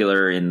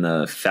popular in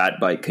the fat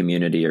bike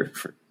community or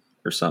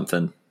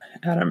something.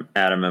 Adam,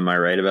 am I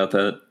right about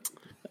that?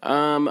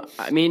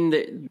 I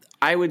mean,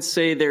 I would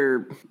say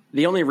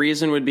the only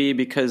reason would be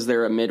because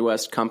they're a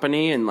Midwest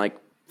company, and like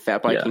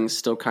fat biking is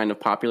still kind of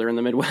popular in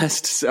the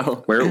Midwest.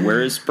 So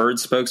where is Bird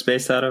Spokes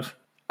based out of?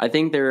 I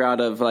think they're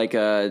out of like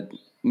a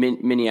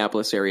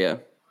Minneapolis area.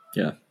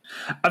 Yeah.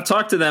 I've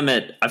talked to them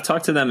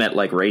at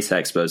like race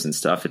expos and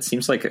stuff. It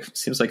seems like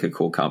a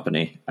cool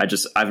company.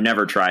 I've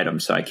never tried them,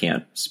 so I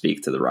can't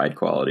speak to the ride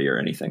quality or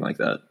anything like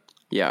that.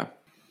 Yeah.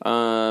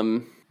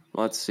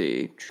 Let's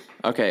see.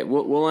 Okay,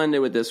 we'll end it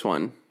with this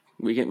one.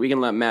 We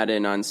can let Matt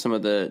in on some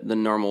of the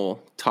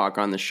normal talk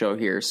on the show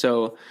here.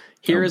 So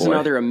here is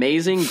another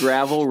amazing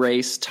gravel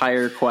race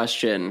tire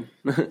question.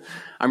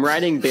 I'm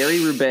riding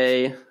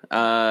Barry-Roubaix,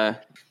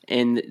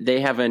 and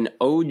they have an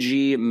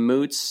OG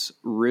Moots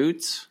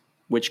route,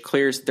 which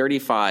clears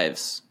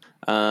 35s.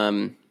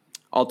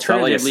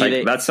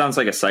 Alternatively, that sounds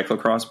like a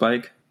cyclocross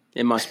bike.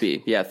 It must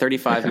be, yeah,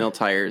 35 mil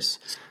tires.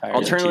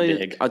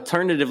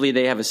 Alternatively,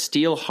 they have a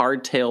steel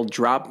hardtail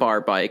drop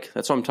bar bike.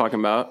 That's what I'm talking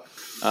about.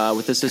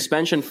 With a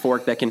suspension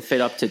fork that can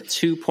fit up to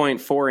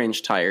 2.4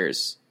 inch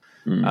tires.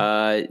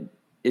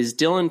 Is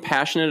Dylan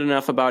passionate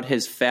enough about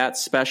his fat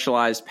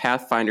Specialized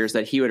Pathfinders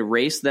that he would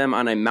race them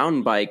on a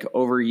mountain bike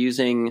over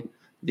using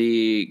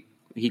he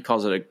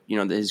calls it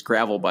his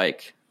gravel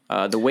bike?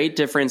 The weight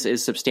difference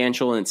is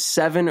substantial, and it's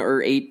 7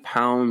 or 8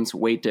 pounds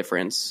weight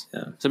difference.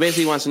 Yeah. So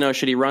basically, he wants to know,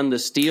 should he run the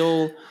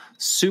steel,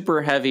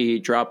 super heavy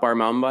drop bar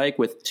mountain bike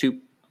with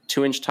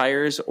 2-inch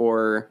tires,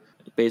 or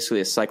basically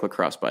a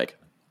cyclocross bike?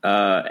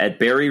 At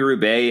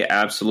Barry-Roubaix,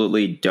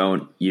 absolutely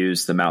don't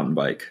use the mountain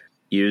bike.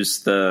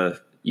 Use the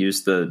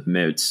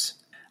Moots.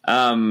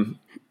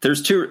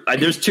 There's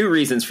two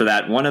reasons for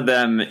that. One of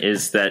them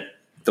is that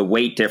the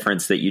weight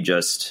difference that you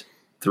just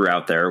threw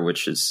out there,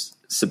 which is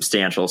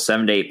substantial.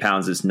 7 to 8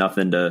 pounds is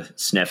nothing to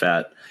sniff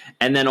at.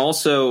 And then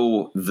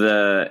also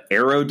the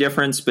aero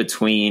difference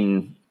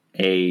between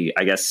a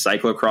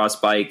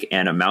cyclocross bike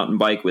and a mountain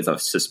bike with a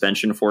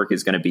suspension fork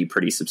is going to be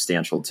pretty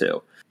substantial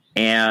too.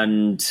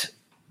 And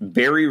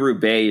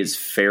Barry-Roubaix is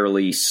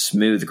fairly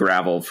smooth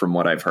gravel from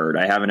what I've heard.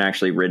 I haven't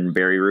actually ridden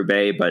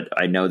Barry-Roubaix, but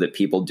I know that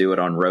people do it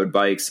on road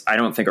bikes. I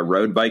don't think a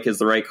road bike is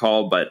the right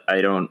call, but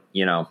I don't,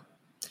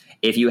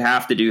 if you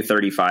have to do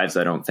 35s,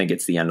 I don't think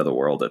it's the end of the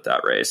world at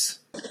that race.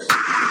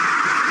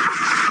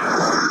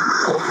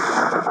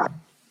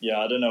 Yeah,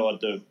 I don't know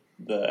what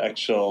the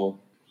actual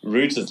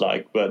route is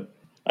like, but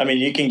I mean,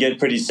 you can get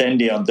pretty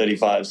sandy on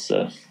 35s,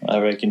 so I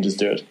reckon just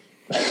do it.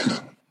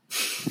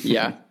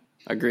 Yeah,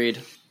 agreed.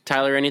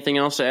 Tyler, anything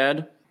else to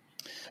add?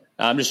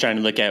 I'm just trying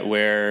to look at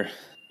where,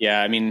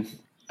 I'm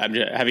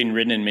having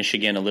ridden in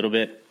Michigan a little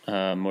bit,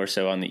 more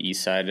so on the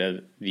east side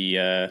of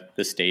the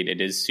state.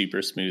 It is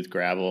super smooth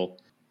gravel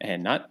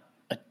and not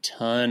a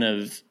ton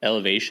of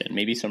elevation,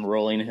 maybe some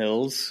rolling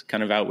hills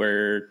kind of out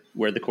where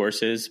the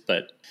course is.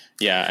 But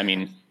yeah, I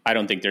mean, I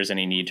don't think there's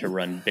any need to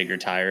run bigger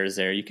tires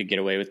there. You could get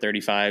away with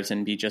 35s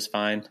and be just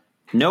fine.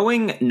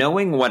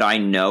 Knowing what I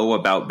know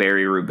about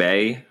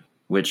Barry-Roubaix,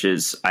 which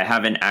is I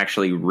haven't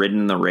actually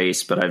ridden the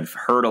race, but I've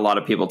heard a lot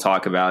of people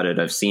talk about it.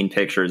 I've seen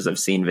pictures, I've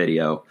seen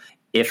video.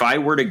 If I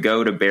were to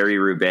go to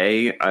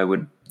Barry-Roubaix,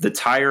 the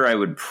tire I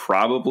would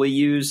probably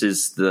use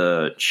is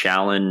the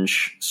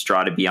Challenge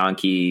Strade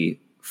Bianche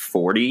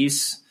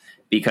 40s,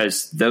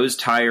 because those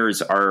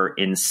tires are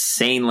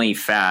insanely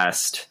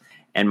fast.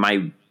 And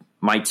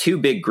my two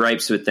big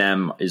gripes with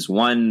them is,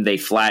 one, they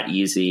flat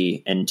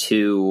easy, and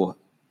two,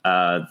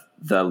 the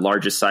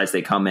largest size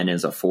they come in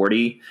is a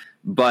 40.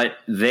 But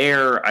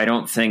there, I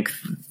don't think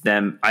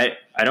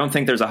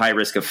there's a high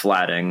risk of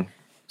flatting.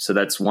 So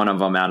that's one of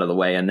them out of the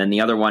way. And then the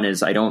other one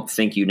is, I don't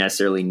think you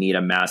necessarily need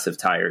a massive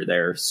tire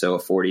there. So a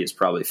 40 is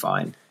probably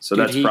fine. So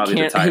dude, that's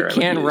probably the tire he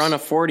can't run a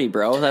 40,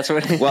 bro. That's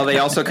what. Well, they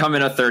also come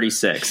in a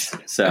 36.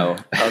 So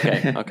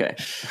okay.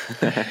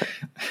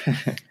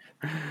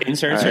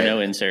 Inserts or no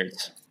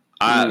inserts?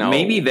 No.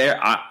 Maybe there.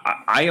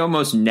 I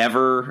almost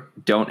never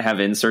don't have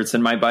inserts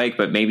in my bike,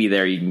 but maybe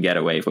there you can get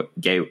away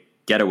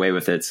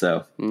with it.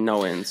 So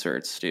no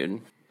inserts, dude.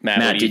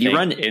 Matt, did you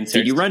run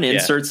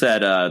inserts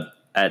at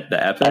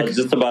the Epic? I was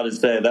just about to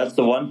say, that's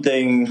the one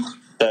thing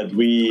that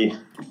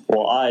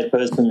I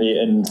personally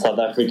in South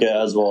Africa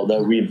as well,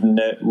 that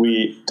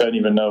we don't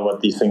even know what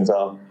these things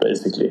are,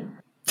 basically.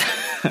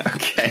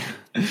 Okay.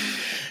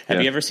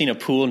 Have you ever seen a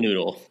pool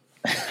noodle?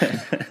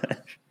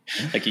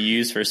 like you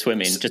use for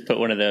swimming. Just put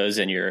one of those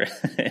in your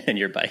in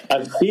your bike.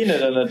 I've seen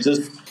it, and it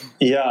just,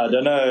 I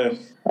don't know.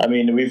 I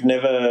mean, we've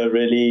never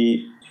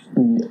really.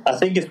 I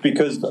think it's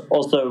because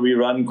also we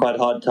run quite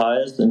hard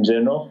tires in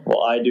general.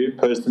 Well, I do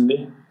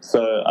personally,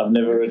 so I've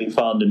never really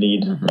found a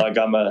need. Like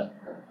I'm a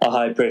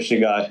high pressure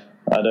guy.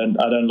 I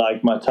don't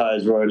like my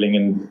tires rolling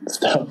and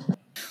stuff.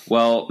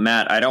 Well,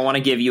 Matt, I don't want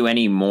to give you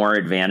any more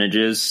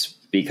advantages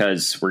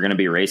because we're going to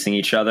be racing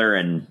each other,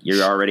 and your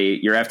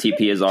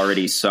FTP is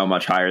already so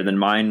much higher than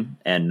mine.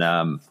 And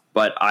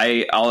but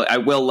I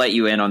will let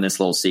you in on this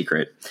little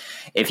secret.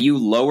 If you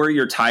lower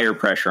your tire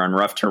pressure on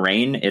rough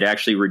terrain, it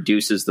actually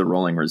reduces the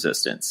rolling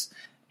resistance.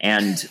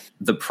 And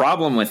the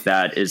problem with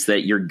that is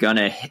that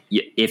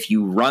if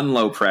you run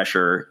low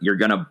pressure, you're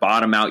going to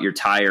bottom out your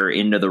tire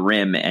into the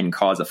rim and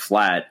cause a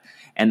flat.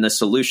 And the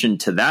solution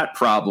to that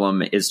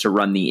problem is to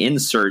run the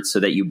insert so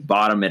that you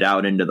bottom it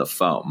out into the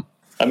foam.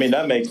 I mean,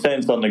 that makes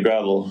sense on the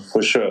gravel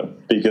for sure,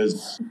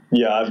 because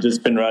I've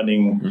just been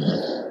running,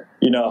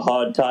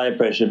 hard tire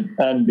pressure,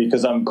 and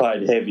because I'm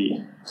quite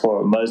heavy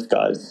for most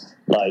guys,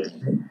 like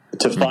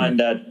to find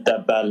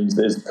that balance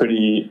is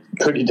pretty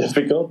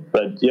difficult.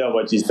 But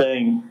what you're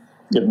saying,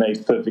 it makes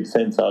perfect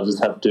sense. I'll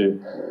just have to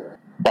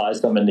buy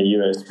some in the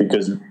US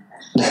because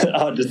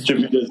our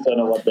distributors don't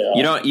know what they are.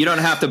 You don't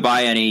have to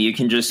buy any. You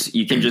can just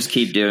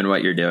keep doing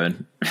what you're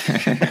doing.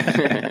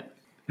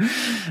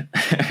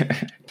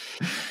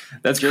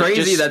 That's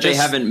crazy that they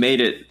haven't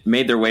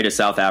made their way to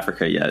South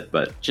Africa yet.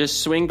 But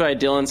just swing by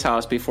Dylan's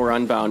house before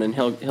Unbound, and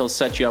he'll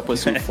set you up with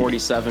some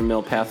 47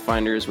 mil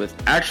Pathfinders with.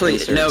 Actually,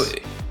 inserts. No,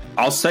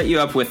 I'll set you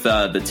up with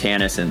the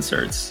Tannis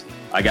inserts.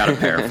 I got a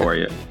pair for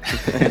you.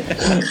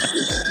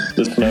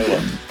 Just no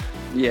one.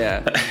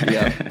 Yeah.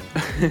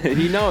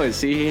 He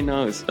knows. He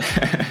knows.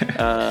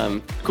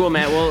 Cool,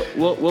 Matt.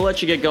 We'll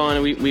let you get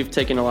going. We've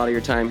taken a lot of your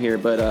time here,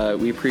 but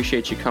we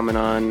appreciate you coming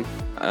on.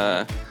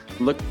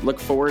 Look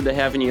forward to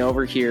having you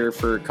over here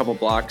for a couple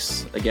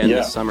blocks again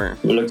this summer.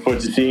 We look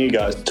forward to seeing you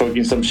guys.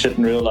 Talking some shit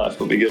in real life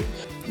will be good.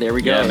 There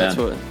we go. Yeah, that's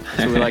what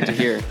we like to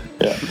hear.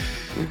 Yeah.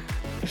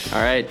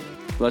 All right.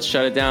 Let's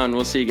shut it down.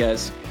 We'll see you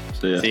guys.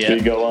 See ya.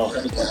 You go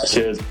well.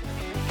 Cheers.